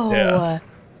 Whoa. Yeah.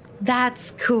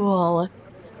 That's cool.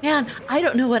 Man, I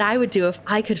don't know what I would do if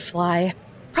I could fly.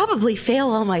 Probably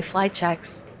fail all my fly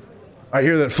checks. I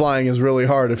hear that flying is really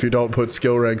hard if you don't put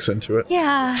skill ranks into it.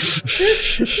 Yeah.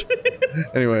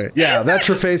 Anyway, yeah, that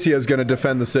Trafacia is going to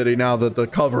defend the city now that the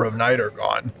Cover of Night are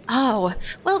gone. Oh,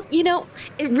 well,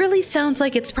 it really sounds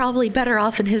like it's probably better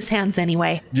off in his hands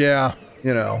anyway. Yeah,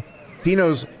 he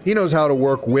knows how to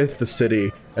work with the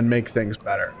city and make things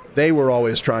better. They were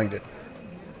always trying to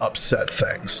upset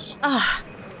things.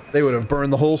 They would have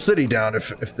burned the whole city down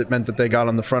if it meant that they got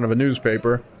on the front of a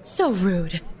newspaper. So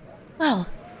rude. Well,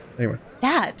 anyway,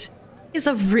 that is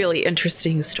a really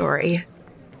interesting story.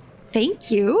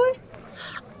 Thank you.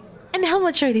 And how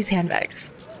much are these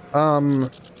handbags?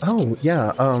 Oh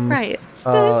yeah. Right.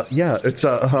 Yeah. It's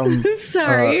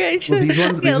Sorry. I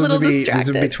well, these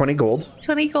would be 20 gold.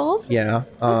 20 gold. Yeah.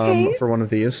 Okay. For one of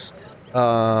these.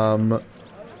 But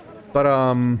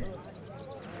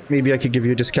maybe I could give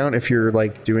you a discount if you're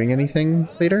doing anything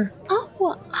later.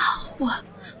 Well,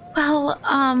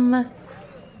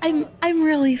 I'm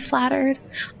really flattered.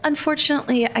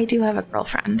 Unfortunately, I do have a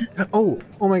girlfriend. Oh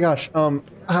my gosh. And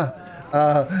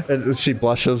she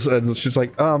blushes and she's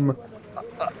like,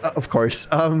 of course.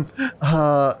 Well,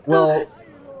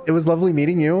 it was lovely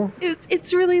meeting you.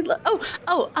 It's really,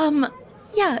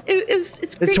 yeah,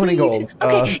 it's great. It's 20 gold.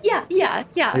 Okay, yeah.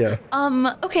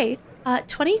 Okay,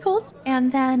 20 gold,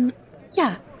 and then,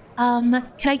 can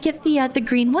I get the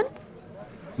green one?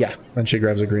 Yeah, and she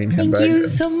grabs a green handbag. Thank you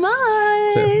so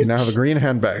much. So you now have a green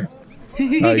handbag.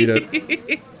 Valued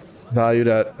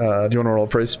at, do you want to roll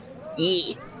appraise?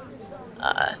 Yeah.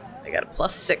 I got a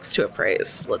 +6 to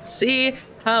appraise. Let's see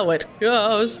how it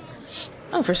goes.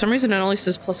 Oh, for some reason it only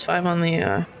says +5 on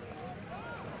the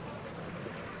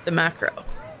macro.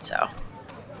 So,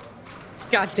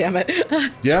 god damn it.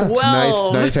 Yeah, 12.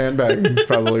 It's nice handbag.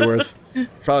 Probably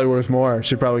worth more.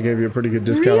 She probably gave you a pretty good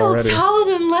discount already. Real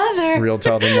Talden leather. Real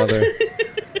Talden leather.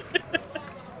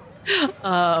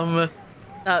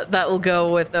 That will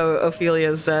go with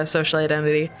Ophelia's social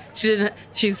identity.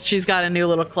 She's got a new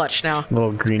little clutch now.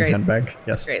 Little green handbag.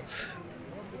 Yes. Great.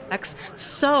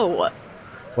 So.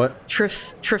 What?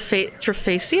 Trafacius?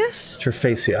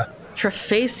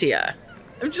 Trafacia.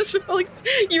 I'm just like,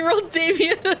 you rolled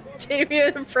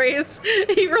Damien praise.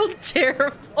 He rolled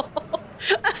terrible.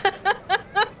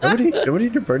 Nobody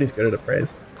in your party's good at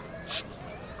appraise.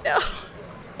 No.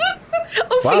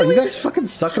 Wow, you guys fucking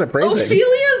suck at appraising.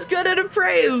 Ophelia's good at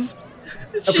appraise.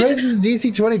 Appraise is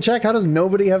DC 20 check. How does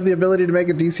nobody have the ability to make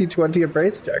a DC 20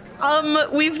 appraise check?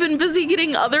 We've been busy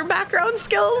getting other background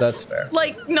skills. That's fair.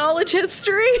 Like knowledge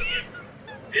history.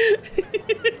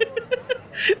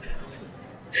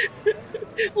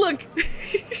 Look.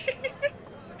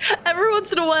 Every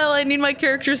once in a while I need my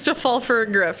characters to fall for a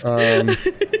grift.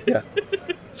 Yeah.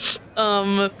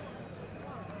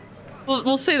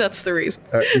 we'll say that's the reason.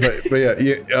 But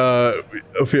yeah,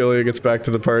 Ophelia gets back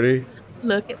to the party.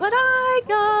 Look at what I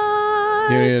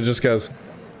got. Unia just goes,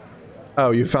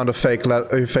 "Oh, you found a fake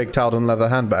Taldan leather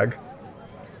handbag."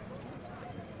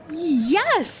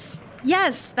 Yes,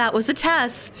 that was a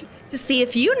test to see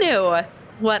if you knew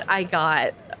what I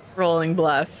got. Rolling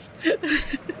bluff.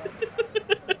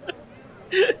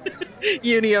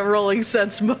 Unia rolling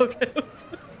sense motive.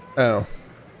 Oh.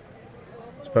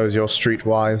 Suppose you're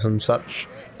streetwise and such.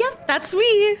 Yep, that's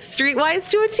me. Streetwise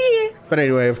to a T. But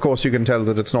anyway, of course you can tell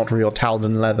that it's not real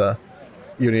Taldan leather.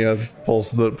 Unia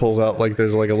pulls out like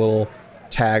there's like a little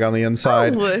tag on the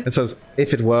inside. Oh. It says,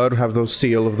 "If it were to have the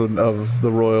seal of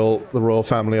the royal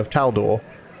family of Taldor."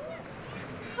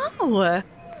 Oh.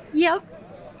 Yep.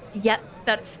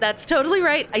 That's totally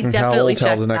right. I And definitely how old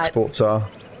checked Taldan that. exports are.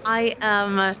 I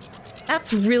am.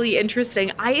 That's really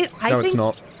interesting. I No, think it's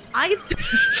not.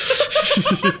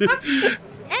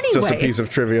 Anyway. Just a piece of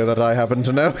trivia that I happen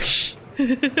to know.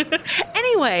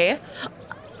 Anyway,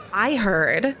 I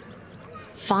heard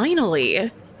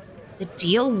finally the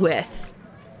deal with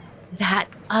that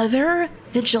other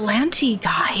vigilante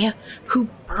guy who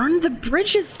burned the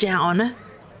bridges down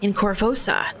in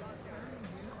Corvosa.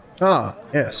 Ah,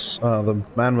 yes, the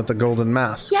man with the golden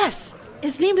mask. Yes,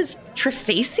 his name is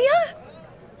Tryphasia?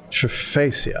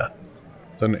 Tryphasia.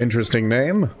 It's an interesting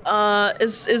name.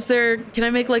 Is there, can I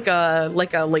make like a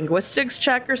linguistics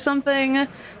check or something?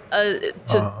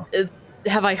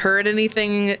 Have I heard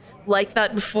anything like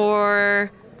that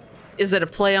before? Is it a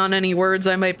play on any words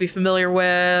I might be familiar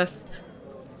with?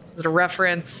 Is it a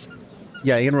reference?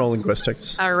 Yeah, you can roll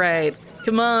linguistics. All right.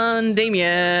 Come on,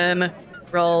 Damien.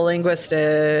 Roll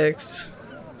linguistics.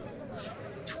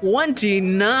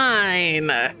 29.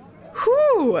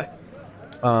 Whew.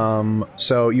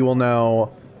 So you will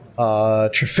know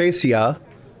Tryphasia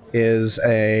is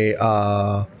a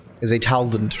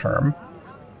Taldan term.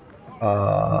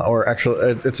 Or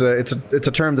actually, it's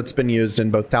a term that's been used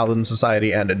in both Taldan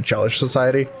society and in Chelish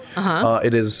society.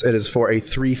 It is for a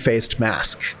three-faced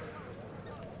mask.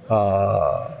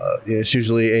 It's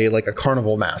usually a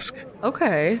carnival mask.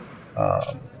 Okay.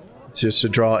 Just to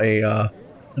draw it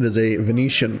is a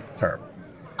Venetian term.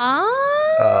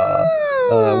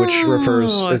 Which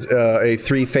refers a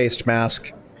three-faced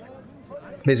mask.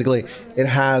 Basically, it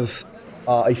has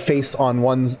a face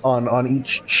on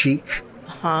each cheek.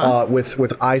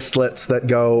 With eye slits that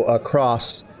go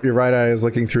across. Your right eye is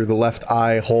looking through the left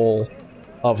eye hole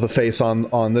of the face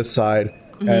on this side,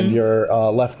 and your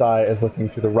left eye is looking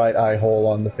through the right eye hole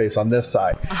on the face on this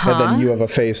side. And then you have a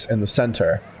face in the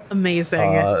center.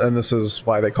 Amazing. And this is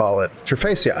why they call it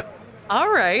Tryphasia. All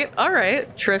right.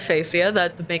 Tryphasia,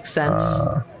 that makes sense.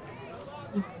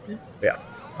 Yeah.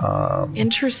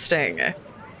 Interesting.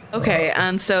 Okay,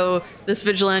 and so this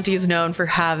vigilante is known for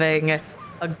having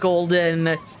a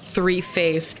golden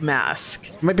three-faced mask.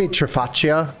 Maybe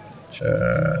Tryphacia.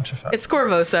 It's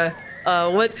Corvosa.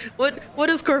 What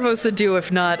does Corvosa do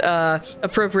if not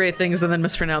appropriate things and then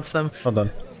mispronounce them? Hold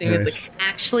on. It's like,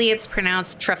 Actually, it's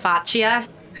pronounced Trafacia.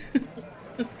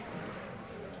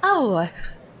 oh,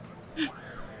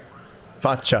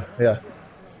 Faccia, yeah.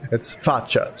 It's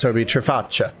Faccia, so it'd be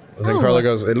Tryphacia. I think Carla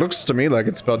goes, it looks to me like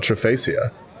it's spelled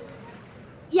Tryphasia.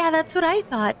 Yeah, that's what I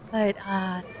thought, but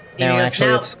No,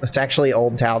 actually, it's actually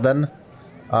Old Taldan.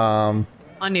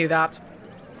 I knew that.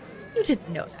 you didn't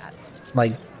know that.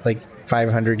 Like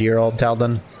 500-year-old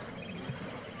Taldan.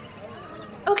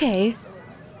 Okay.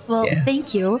 Well, Yeah.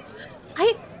 thank you.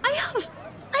 I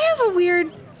have a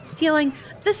weird feeling.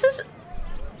 This is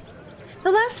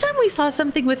the last time we saw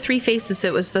something with three faces.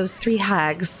 It was those three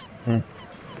hags.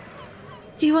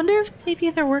 Do you wonder if maybe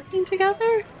they're working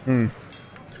together?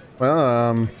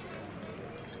 Well,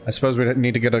 I suppose we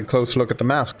need to get a close look at the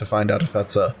mask to find out if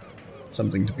that's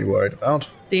something to be worried about.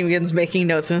 Damien's making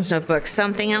notes in his notebook.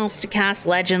 Something else to cast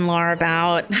legend lore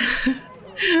about.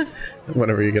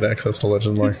 Whenever you get access to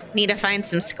Legend Lore. Need to find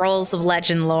some scrolls of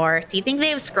legend lore. Do you think they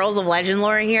have scrolls of legend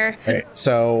lore here? Okay,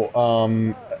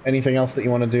 so, anything else that you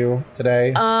want to do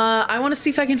today? I want to see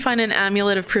if I can find an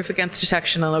amulet of proof against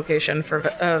detection on location for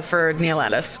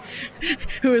Neolandis,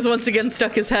 who has once again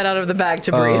stuck his head out of the bag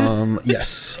to breathe.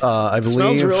 Yes, I believe.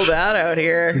 Smells real bad out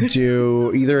here.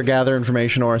 Do either gather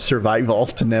information or survival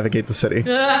to navigate the city.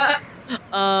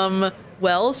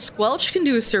 Well, Squelch can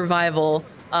do a survival,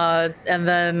 and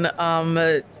then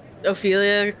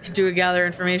Ophelia could do a gather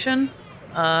information,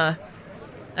 and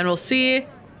we'll see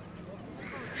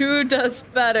who does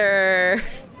better.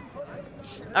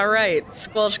 All right,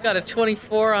 Squelch got a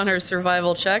 24 on her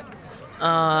survival check,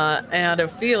 and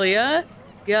Ophelia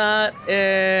got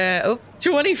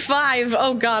 25.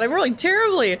 Oh god, I'm rolling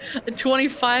terribly. A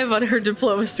 25 on her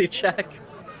diplomacy check.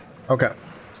 Okay.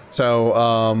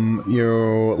 So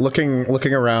you're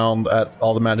looking around at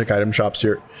all the magic item shops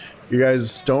here. You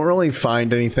guys don't really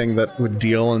find anything that would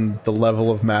deal in the level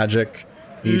of magic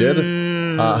needed.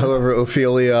 However,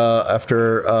 Ophelia,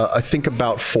 after I think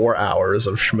about 4 hours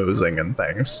of schmoozing and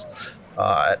things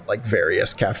at like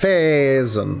various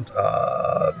cafes and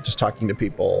just talking to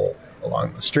people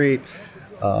along the street,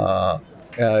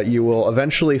 you will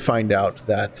eventually find out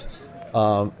that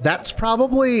that's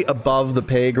probably above the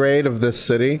pay grade of this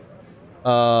city.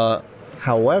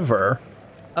 However,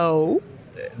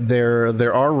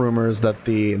 there are rumors that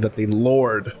the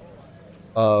Lord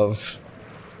of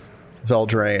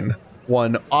Veldraine,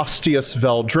 one Ostius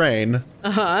Veldraine,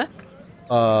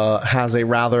 has a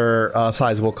rather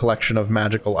sizable collection of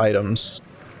magical items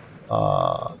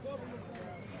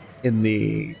in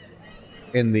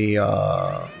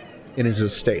his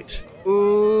estate.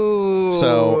 Ooh.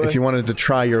 So if you wanted to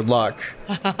try your luck,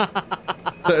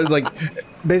 so like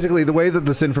basically the way that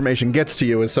this information gets to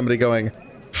you is somebody going,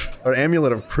 an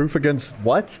amulet of proof against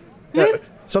what?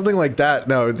 Something like that.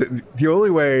 No, the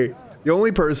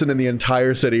only person in the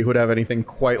entire city who would have anything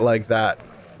quite like that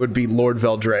would be Lord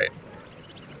Veldraine.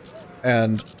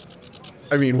 And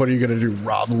I mean, what are you gonna do,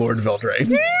 rob Lord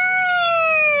Veldraine?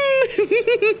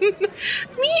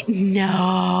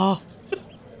 No.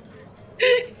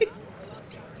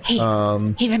 Hey,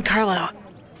 Haven Carlo.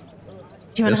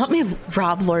 Do you want to help me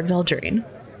rob Lord Veldraine?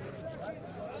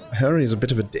 I heard he's a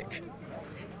bit of a dick.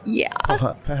 Yeah.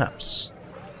 Perhaps.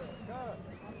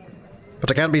 But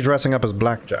I can't be dressing up as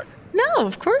Blackjack. No,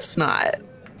 of course not.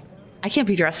 I can't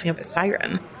be dressing up as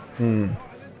Siren.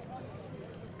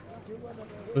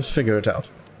 Let's figure it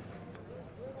out.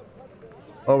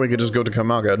 Or we could just go to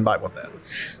Kamaga and buy one there.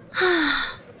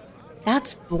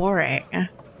 That's boring.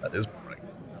 That is boring.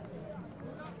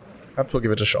 Perhaps we'll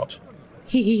give it a shot.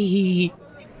 Anyway.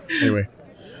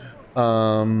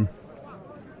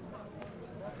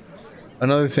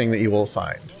 Another thing that you will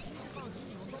find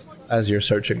as you're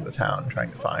searching the town, trying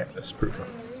to find this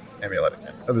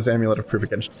amulet of proof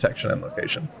against detection and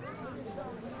location,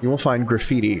 you will find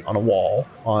graffiti on a wall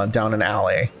down an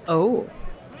alley. Oh.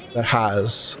 That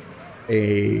has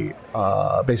a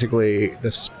basically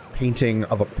this painting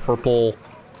of a purple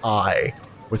eye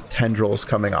with tendrils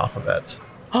coming off of it.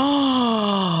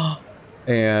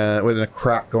 And with a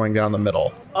crack going down the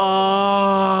middle.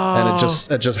 And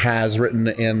it just has written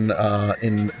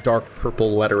in dark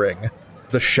purple lettering,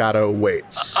 "The shadow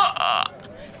waits."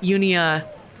 Unia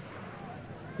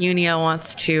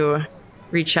wants to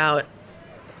reach out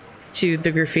to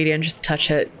the graffiti and just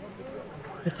touch it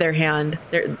with their hand,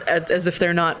 as if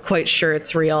they're not quite sure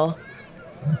it's real.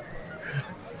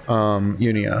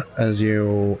 Unia, as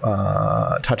you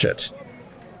touch it,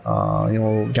 you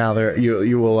will gather.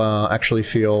 You will actually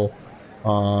feel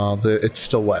it's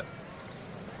still wet.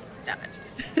 Damn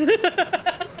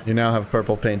it! You now have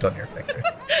purple paint on your finger.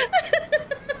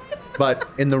 But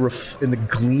in the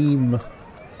gleam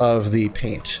of the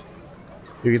paint,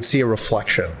 you can see a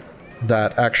reflection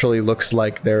that actually looks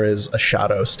like there is a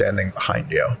shadow standing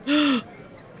behind you.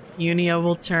 Unia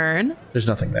will turn. There's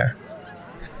nothing there.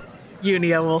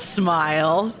 Unia will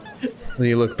smile. Then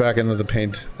you look back into the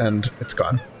paint and it's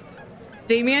gone.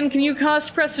 Damien, can you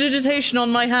cast prestidigitation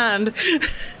on my hand?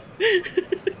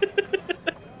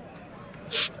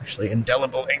 Actually,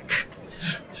 indelible ink.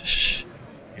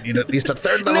 You need at least a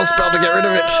third level spell to get rid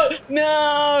of it.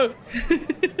 No!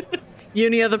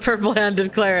 Unia, the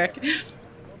purple-handed cleric.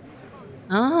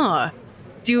 Ah.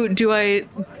 Do I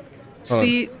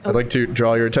see... I'd like to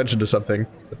draw your attention to something.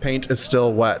 The paint is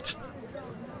still wet.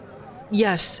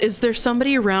 Yes. Is there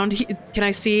somebody around here? Can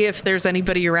I see if there's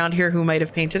anybody around here who might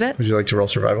have painted it? Would you like to roll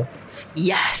survival?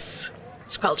 Yes.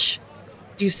 Squelch,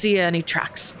 do you see any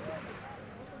tracks?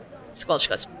 Squelch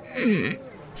goes,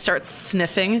 starts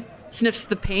sniffing, sniffs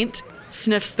the paint,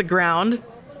 sniffs the ground.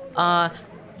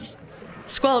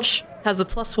 Squelch has a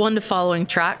 +1 to following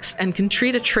tracks and can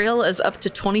treat a trail as up to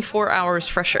 24 hours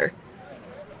fresher.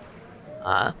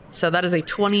 So that is a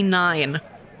 29.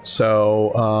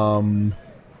 So,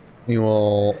 you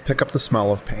will pick up the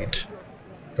smell of paint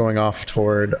going off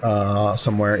toward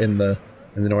somewhere in the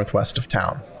northwest of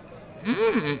town.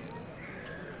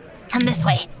 Come this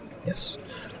way. Yes.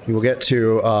 You will get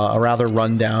to a rather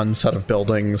rundown set of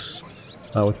buildings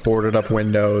with boarded up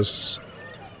windows,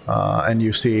 and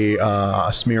you see a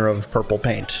smear of purple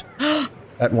paint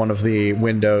at one of the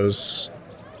windows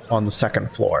on the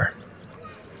second floor.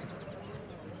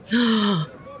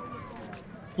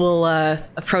 We'll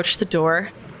approach the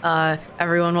door,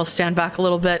 Everyone will stand back a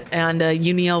little bit, and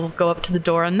Unia will go up to the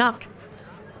door and knock.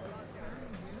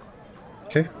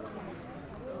 Okay.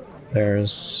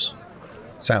 There's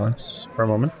silence for a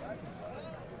moment.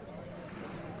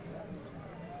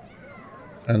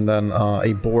 And then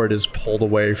a board is pulled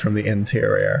away from the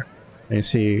interior. And you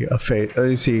see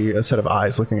a set of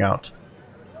eyes looking out.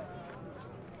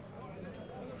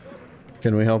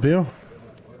 Can we help you?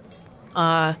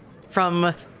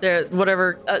 From their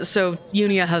whatever, so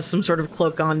Unia has some sort of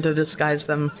cloak on to disguise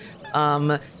them.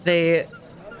 They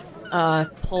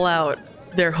pull out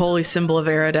their holy symbol of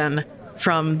Eridan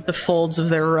from the folds of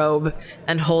their robe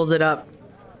and hold it up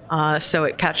so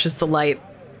it catches the light.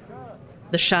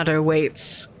 The shadow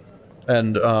waits.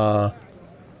 And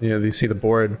you see the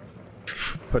board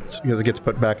gets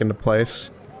put back into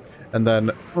place, and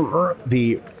then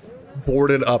the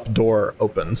boarded up door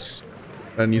opens,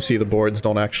 and you see the boards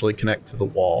don't actually connect to the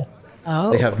wall.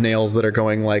 Oh. They have nails that are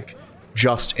going like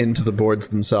just into the boards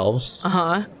themselves.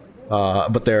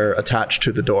 But they're attached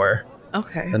to the door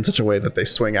Okay. in such a way that they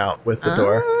swing out with the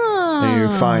door. And you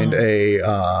find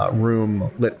a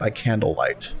room lit by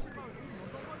candlelight.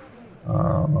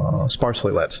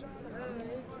 Sparsely lit.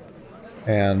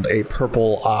 And a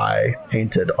purple eye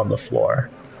painted on the floor.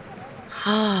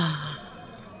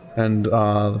 And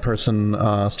the person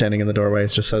standing in the doorway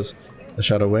just says, "The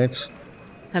shadow waits."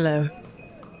 Hello.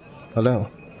 Hello.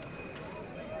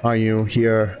 Are you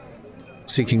here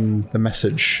seeking the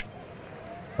message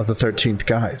of the 13th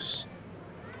guys?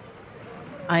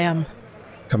 I am.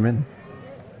 Come in.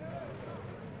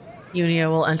 Unia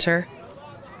will enter.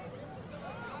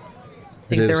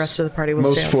 I It think the is rest of the party will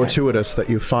most stay outside. fortuitous that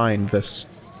you find this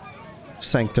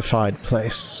sanctified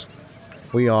place.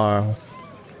 We are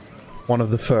one of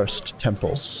the first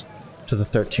temples to the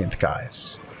 13th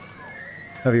guys.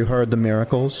 Have you heard the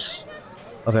miracles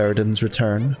of Eridan's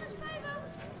return?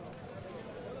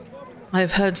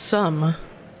 I've heard some.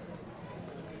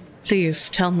 Please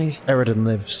tell me. Eridan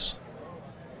lives.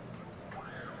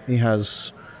 He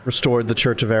has restored the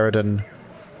Church of Eridan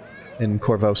in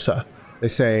Korvosa. They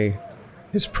say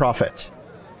his prophet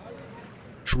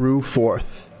drew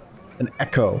forth an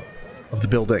echo of the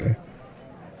building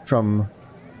from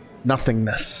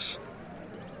nothingness,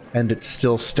 and it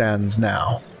still stands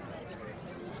now.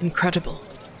 Incredible.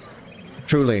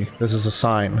 Truly, this is a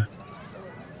sign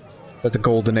that the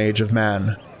golden age of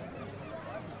man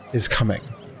is coming.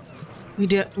 We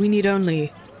need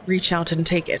only reach out and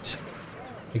take it.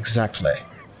 Exactly.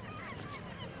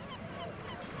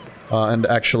 And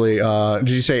actually, did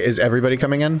you say, is everybody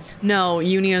coming in? No,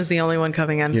 Unia is the only one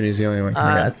coming in. Uni's the only one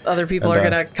coming in. Other people And, are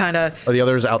gonna kind of Are the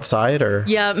others outside, or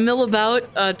mill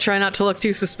about. Try not to look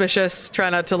too suspicious. Try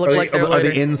not to look are like they, they're are they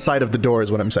loitering. inside of the door?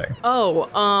 Is what I'm saying.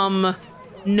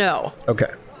 No.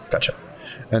 Okay, gotcha.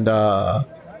 And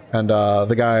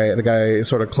the guy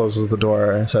sort of closes the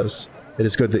door and says, "It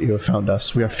is good that you have found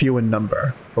us. We are few in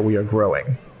number, but we are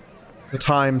growing. The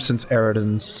time since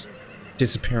Eridan's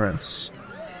disappearance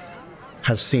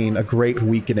has seen a great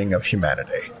weakening of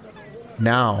humanity.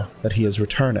 Now that he is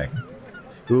returning,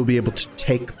 we will be able to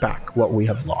take back what we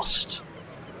have lost.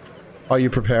 Are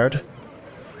you prepared?"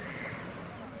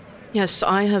 Yes,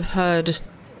 I have heard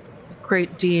a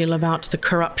great deal about the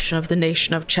corruption of the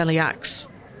nation of Cheliax.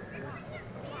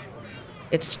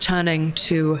 It's turning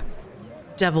to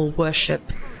devil worship.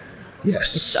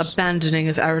 Yes. It's abandoning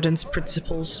of Eridan's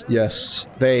principles. Yes,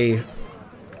 they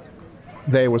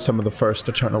were some of the first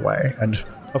to turn away, and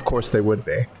of course they would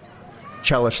be.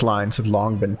 Chelish lines had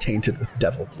long been tainted with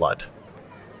devil blood.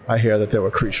 I hear that there were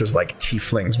creatures like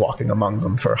tieflings walking among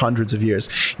them for hundreds of years,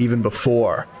 even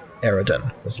before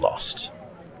Eridan was lost.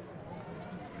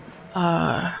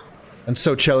 And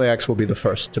so Cheliax will be the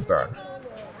first to burn,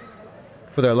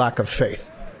 for their lack of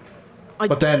faith.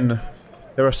 But then,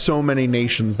 there are so many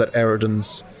nations that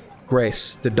Eridan's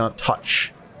grace did not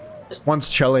touch. Once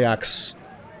Cheliax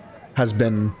has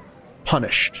been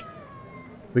punished,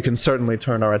 we can certainly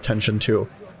turn our attention to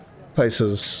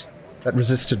places that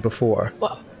resisted before,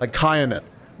 like Kyanet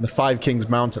and the Five Kings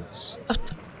Mountains.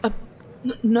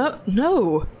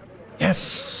 No.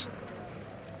 Yes,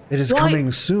 it is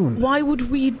coming soon. Why would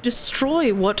we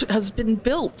destroy what has been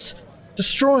built?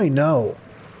 Destroy? No,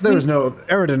 there is no.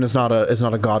 Eridan is not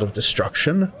a god of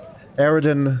destruction.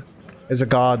 Eridan is a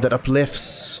god that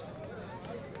uplifts.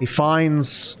 He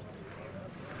finds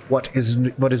what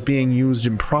is being used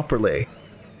improperly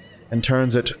and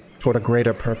turns it toward a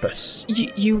greater purpose.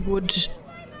 You would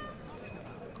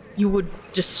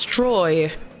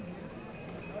destroy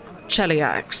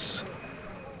Cheliax.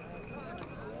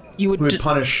 You We would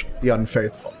punish the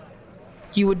unfaithful.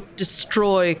 You would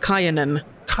destroy Kyanan.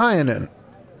 Kyanan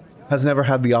has never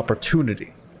had the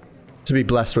opportunity to be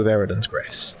blessed with Eridan's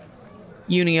grace.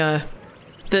 Unia,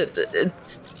 is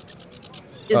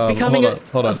becoming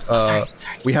hold on. Oh,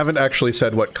 sorry. We haven't actually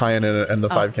said what Kyanin and the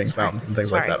Five Kings Mountains and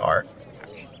things like that are.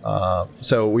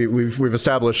 So we've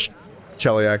established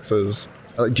Cheliax's.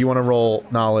 Do you want to roll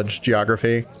knowledge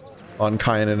geography on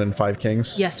Kyanin and Five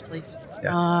Kings? Yes, please.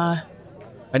 Yeah.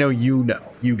 I know you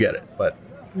get it, but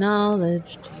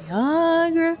Knowledge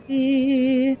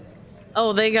geography.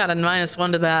 Oh, they got a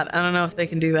 -1 to that. I don't know if they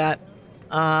can do that.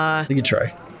 you can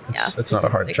try. It's not a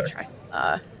hard They check. can try.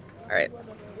 All right.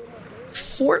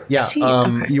 14. Yeah,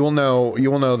 Okay. you will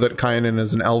know that Kyanin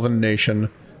is an elven nation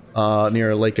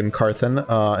near Lake in Carthan,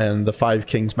 and the Five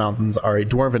Kings Mountains are a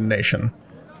dwarven nation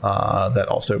that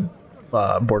also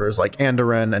borders like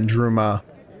Andoran and Druma,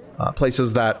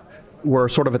 places that were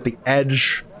sort of at the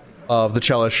edge of the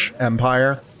Chelish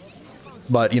Empire,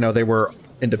 but they were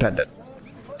independent.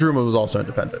 Druma was also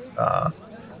independent.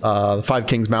 The Five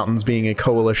Kings Mountains being a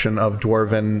coalition of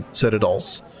dwarven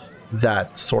citadels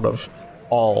that sort of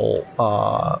all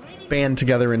band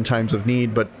together in times of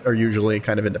need, but are usually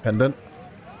kind of independent.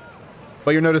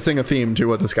 But you're noticing a theme to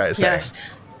what this guy is saying. Yes.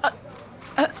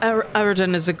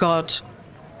 Eridan is a god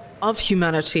of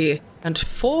humanity and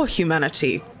for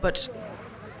humanity, but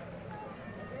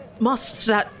must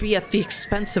that be at the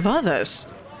expense of others?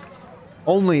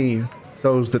 Only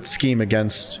those that scheme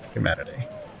against humanity.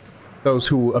 Those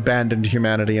who abandoned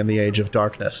humanity in the Age of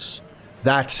Darkness.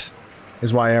 That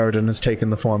is why Eridan has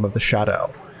taken the form of the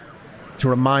Shadow. To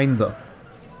remind them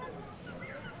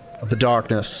of the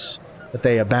darkness that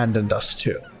they abandoned us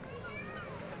to.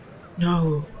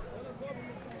 No.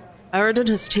 Eridan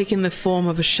has taken the form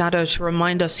of a shadow to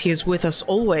remind us he is with us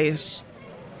always.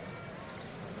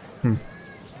 And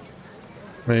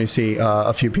you see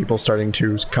a few people starting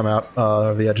to come out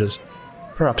of the edges.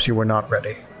 Perhaps you were not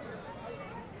ready.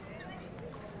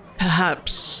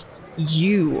 Perhaps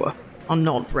you are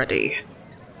not ready.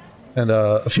 And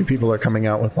a few people are coming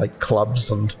out with like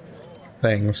clubs and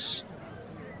things.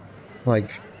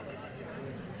 Like,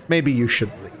 maybe you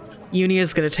should leave. Unia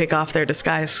is going to take off their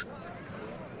disguise.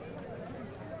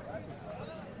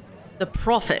 The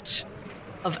prophet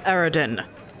of Eridan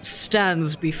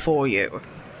stands before you.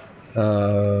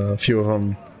 A few of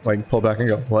them like pull back and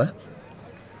go, "What?"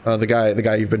 The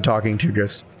guy you've been talking to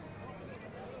goes,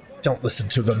 "Don't listen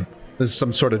to them. This is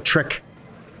some sort of trick."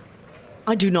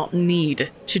 I do not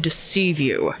need to deceive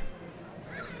you.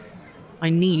 I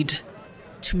need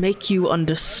to make you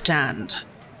understand.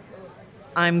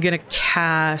 I'm gonna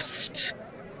cast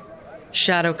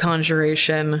Shadow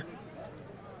Conjuration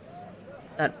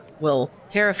that will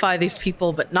terrify these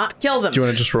people but not kill them. Do you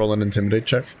want to just roll an intimidate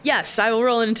check? Yes, I will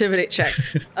roll an intimidate check.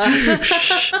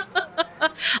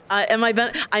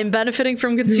 I'm benefiting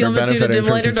from concealment due to dim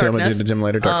light or darkness. Due to dim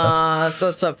light or darkness. So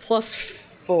it's a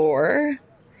 +4.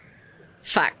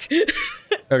 Fuck.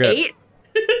 Okay. 8.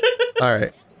 All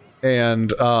right.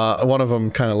 And one of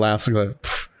them kind of laughs and goes,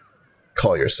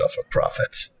 "Call yourself a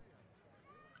prophet.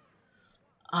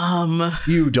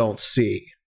 You don't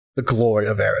see the glory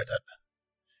of Eridan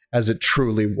as it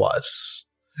truly was."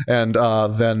 And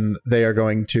then they are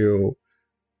going to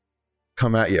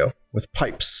come at you with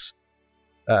pipes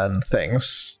and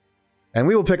things. And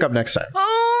we will pick up next time.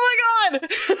 Oh my god!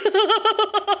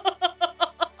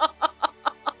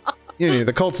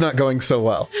 The cult's not going so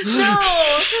well. No!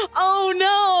 Oh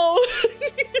no!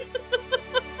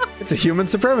 It's a human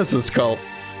supremacist cult.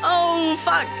 Oh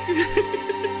fuck!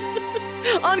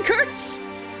 On curse!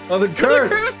 Oh, the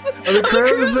curse! Oh, the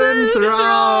Crimson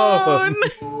Throne!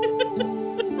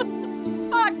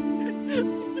 Fuck!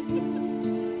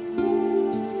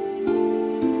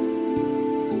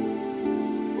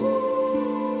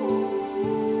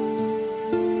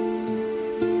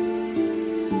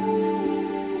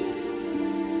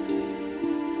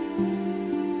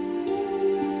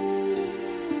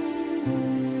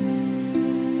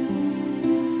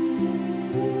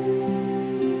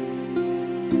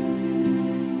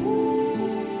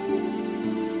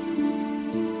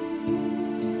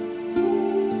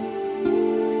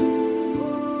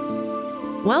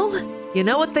 Well, you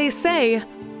know what they say,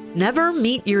 never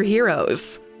meet your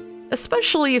heroes.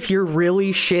 Especially if you're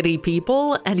really shitty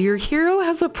people and your hero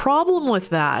has a problem with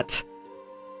that.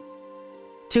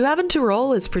 To Have and to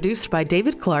Roll is produced by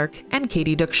David Clark and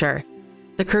Katie Duckshire.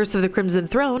 The Curse of the Crimson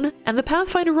Throne and the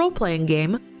Pathfinder role-playing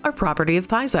game are property of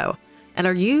Paizo and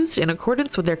are used in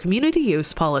accordance with their community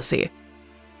use policy.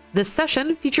 This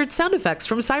session featured sound effects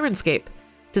from Syrinscape.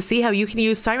 To see how you can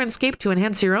use Syrinscape to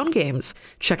enhance your own games,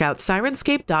 check out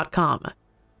Syrinscape.com.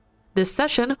 This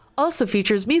session also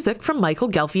features music from Michael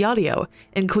Gelfi Audio,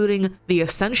 including The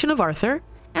Ascension of Arthur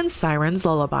and Siren's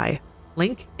Lullaby.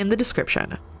 Link in the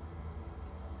description.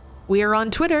 We are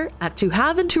on Twitter at To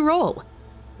Have and To Roll.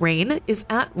 Rain is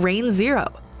at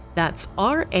Rain0. That's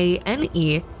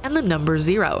RANE and the number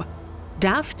 0.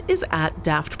 Daft is at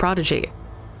Daft Prodigy.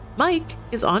 Mike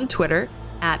is on Twitter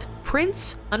at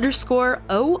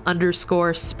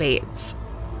Prince_O_Spades.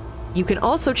 You can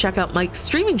also check out Mike's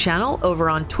streaming channel over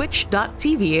on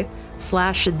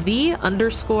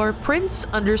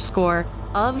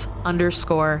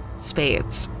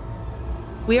twitch.tv/the_prince_of_spades.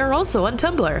 We are also on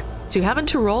Tumblr,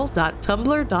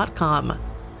 tohaveandtoroll.tumblr.com.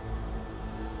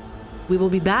 We will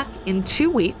be back in 2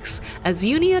 weeks as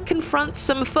Unia confronts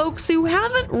some folks who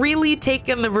haven't really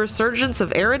taken the resurgence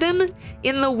of Eridan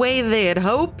in the way they had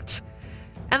hoped,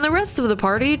 and the rest of the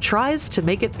party tries to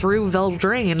make it through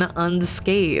Veldraine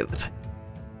unscathed.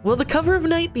 Will the Cover of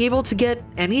Night be able to get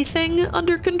anything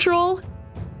under control?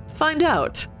 Find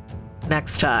out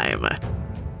next time.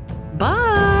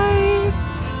 Bye!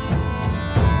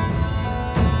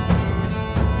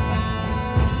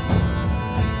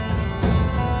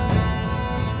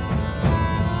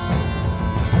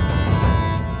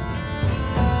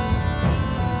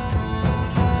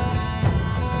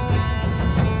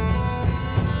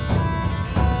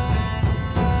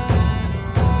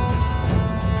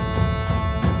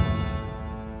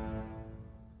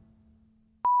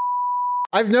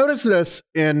 I've noticed this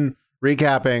in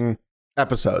recapping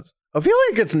episodes.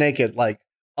 Ophelia gets naked like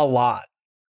a lot.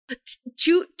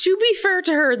 To be fair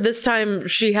to her, this time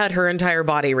she had her entire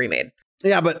body remade.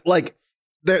 Yeah, but like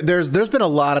there's been a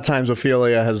lot of times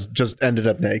Ophelia has just ended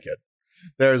up naked.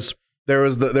 There was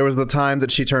the time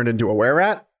that she turned into a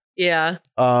were-rat. Yeah.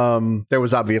 There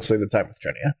was obviously the time with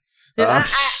Trinia.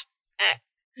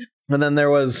 And then there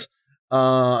was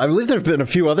I believe there've been a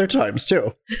few other times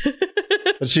too.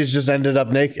 But she's just ended up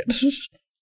naked.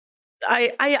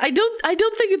 I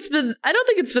don't think it's been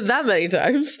that many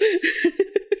times.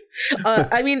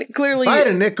 I mean, clearly, I had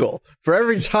a nickel for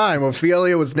every time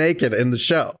Ophelia was naked in the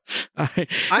show.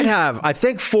 I'd have, I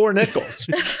think, 4 nickels,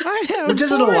 which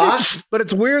isn't a lot, but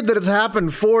it's weird that it's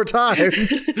happened 4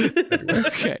 times.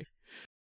 Okay.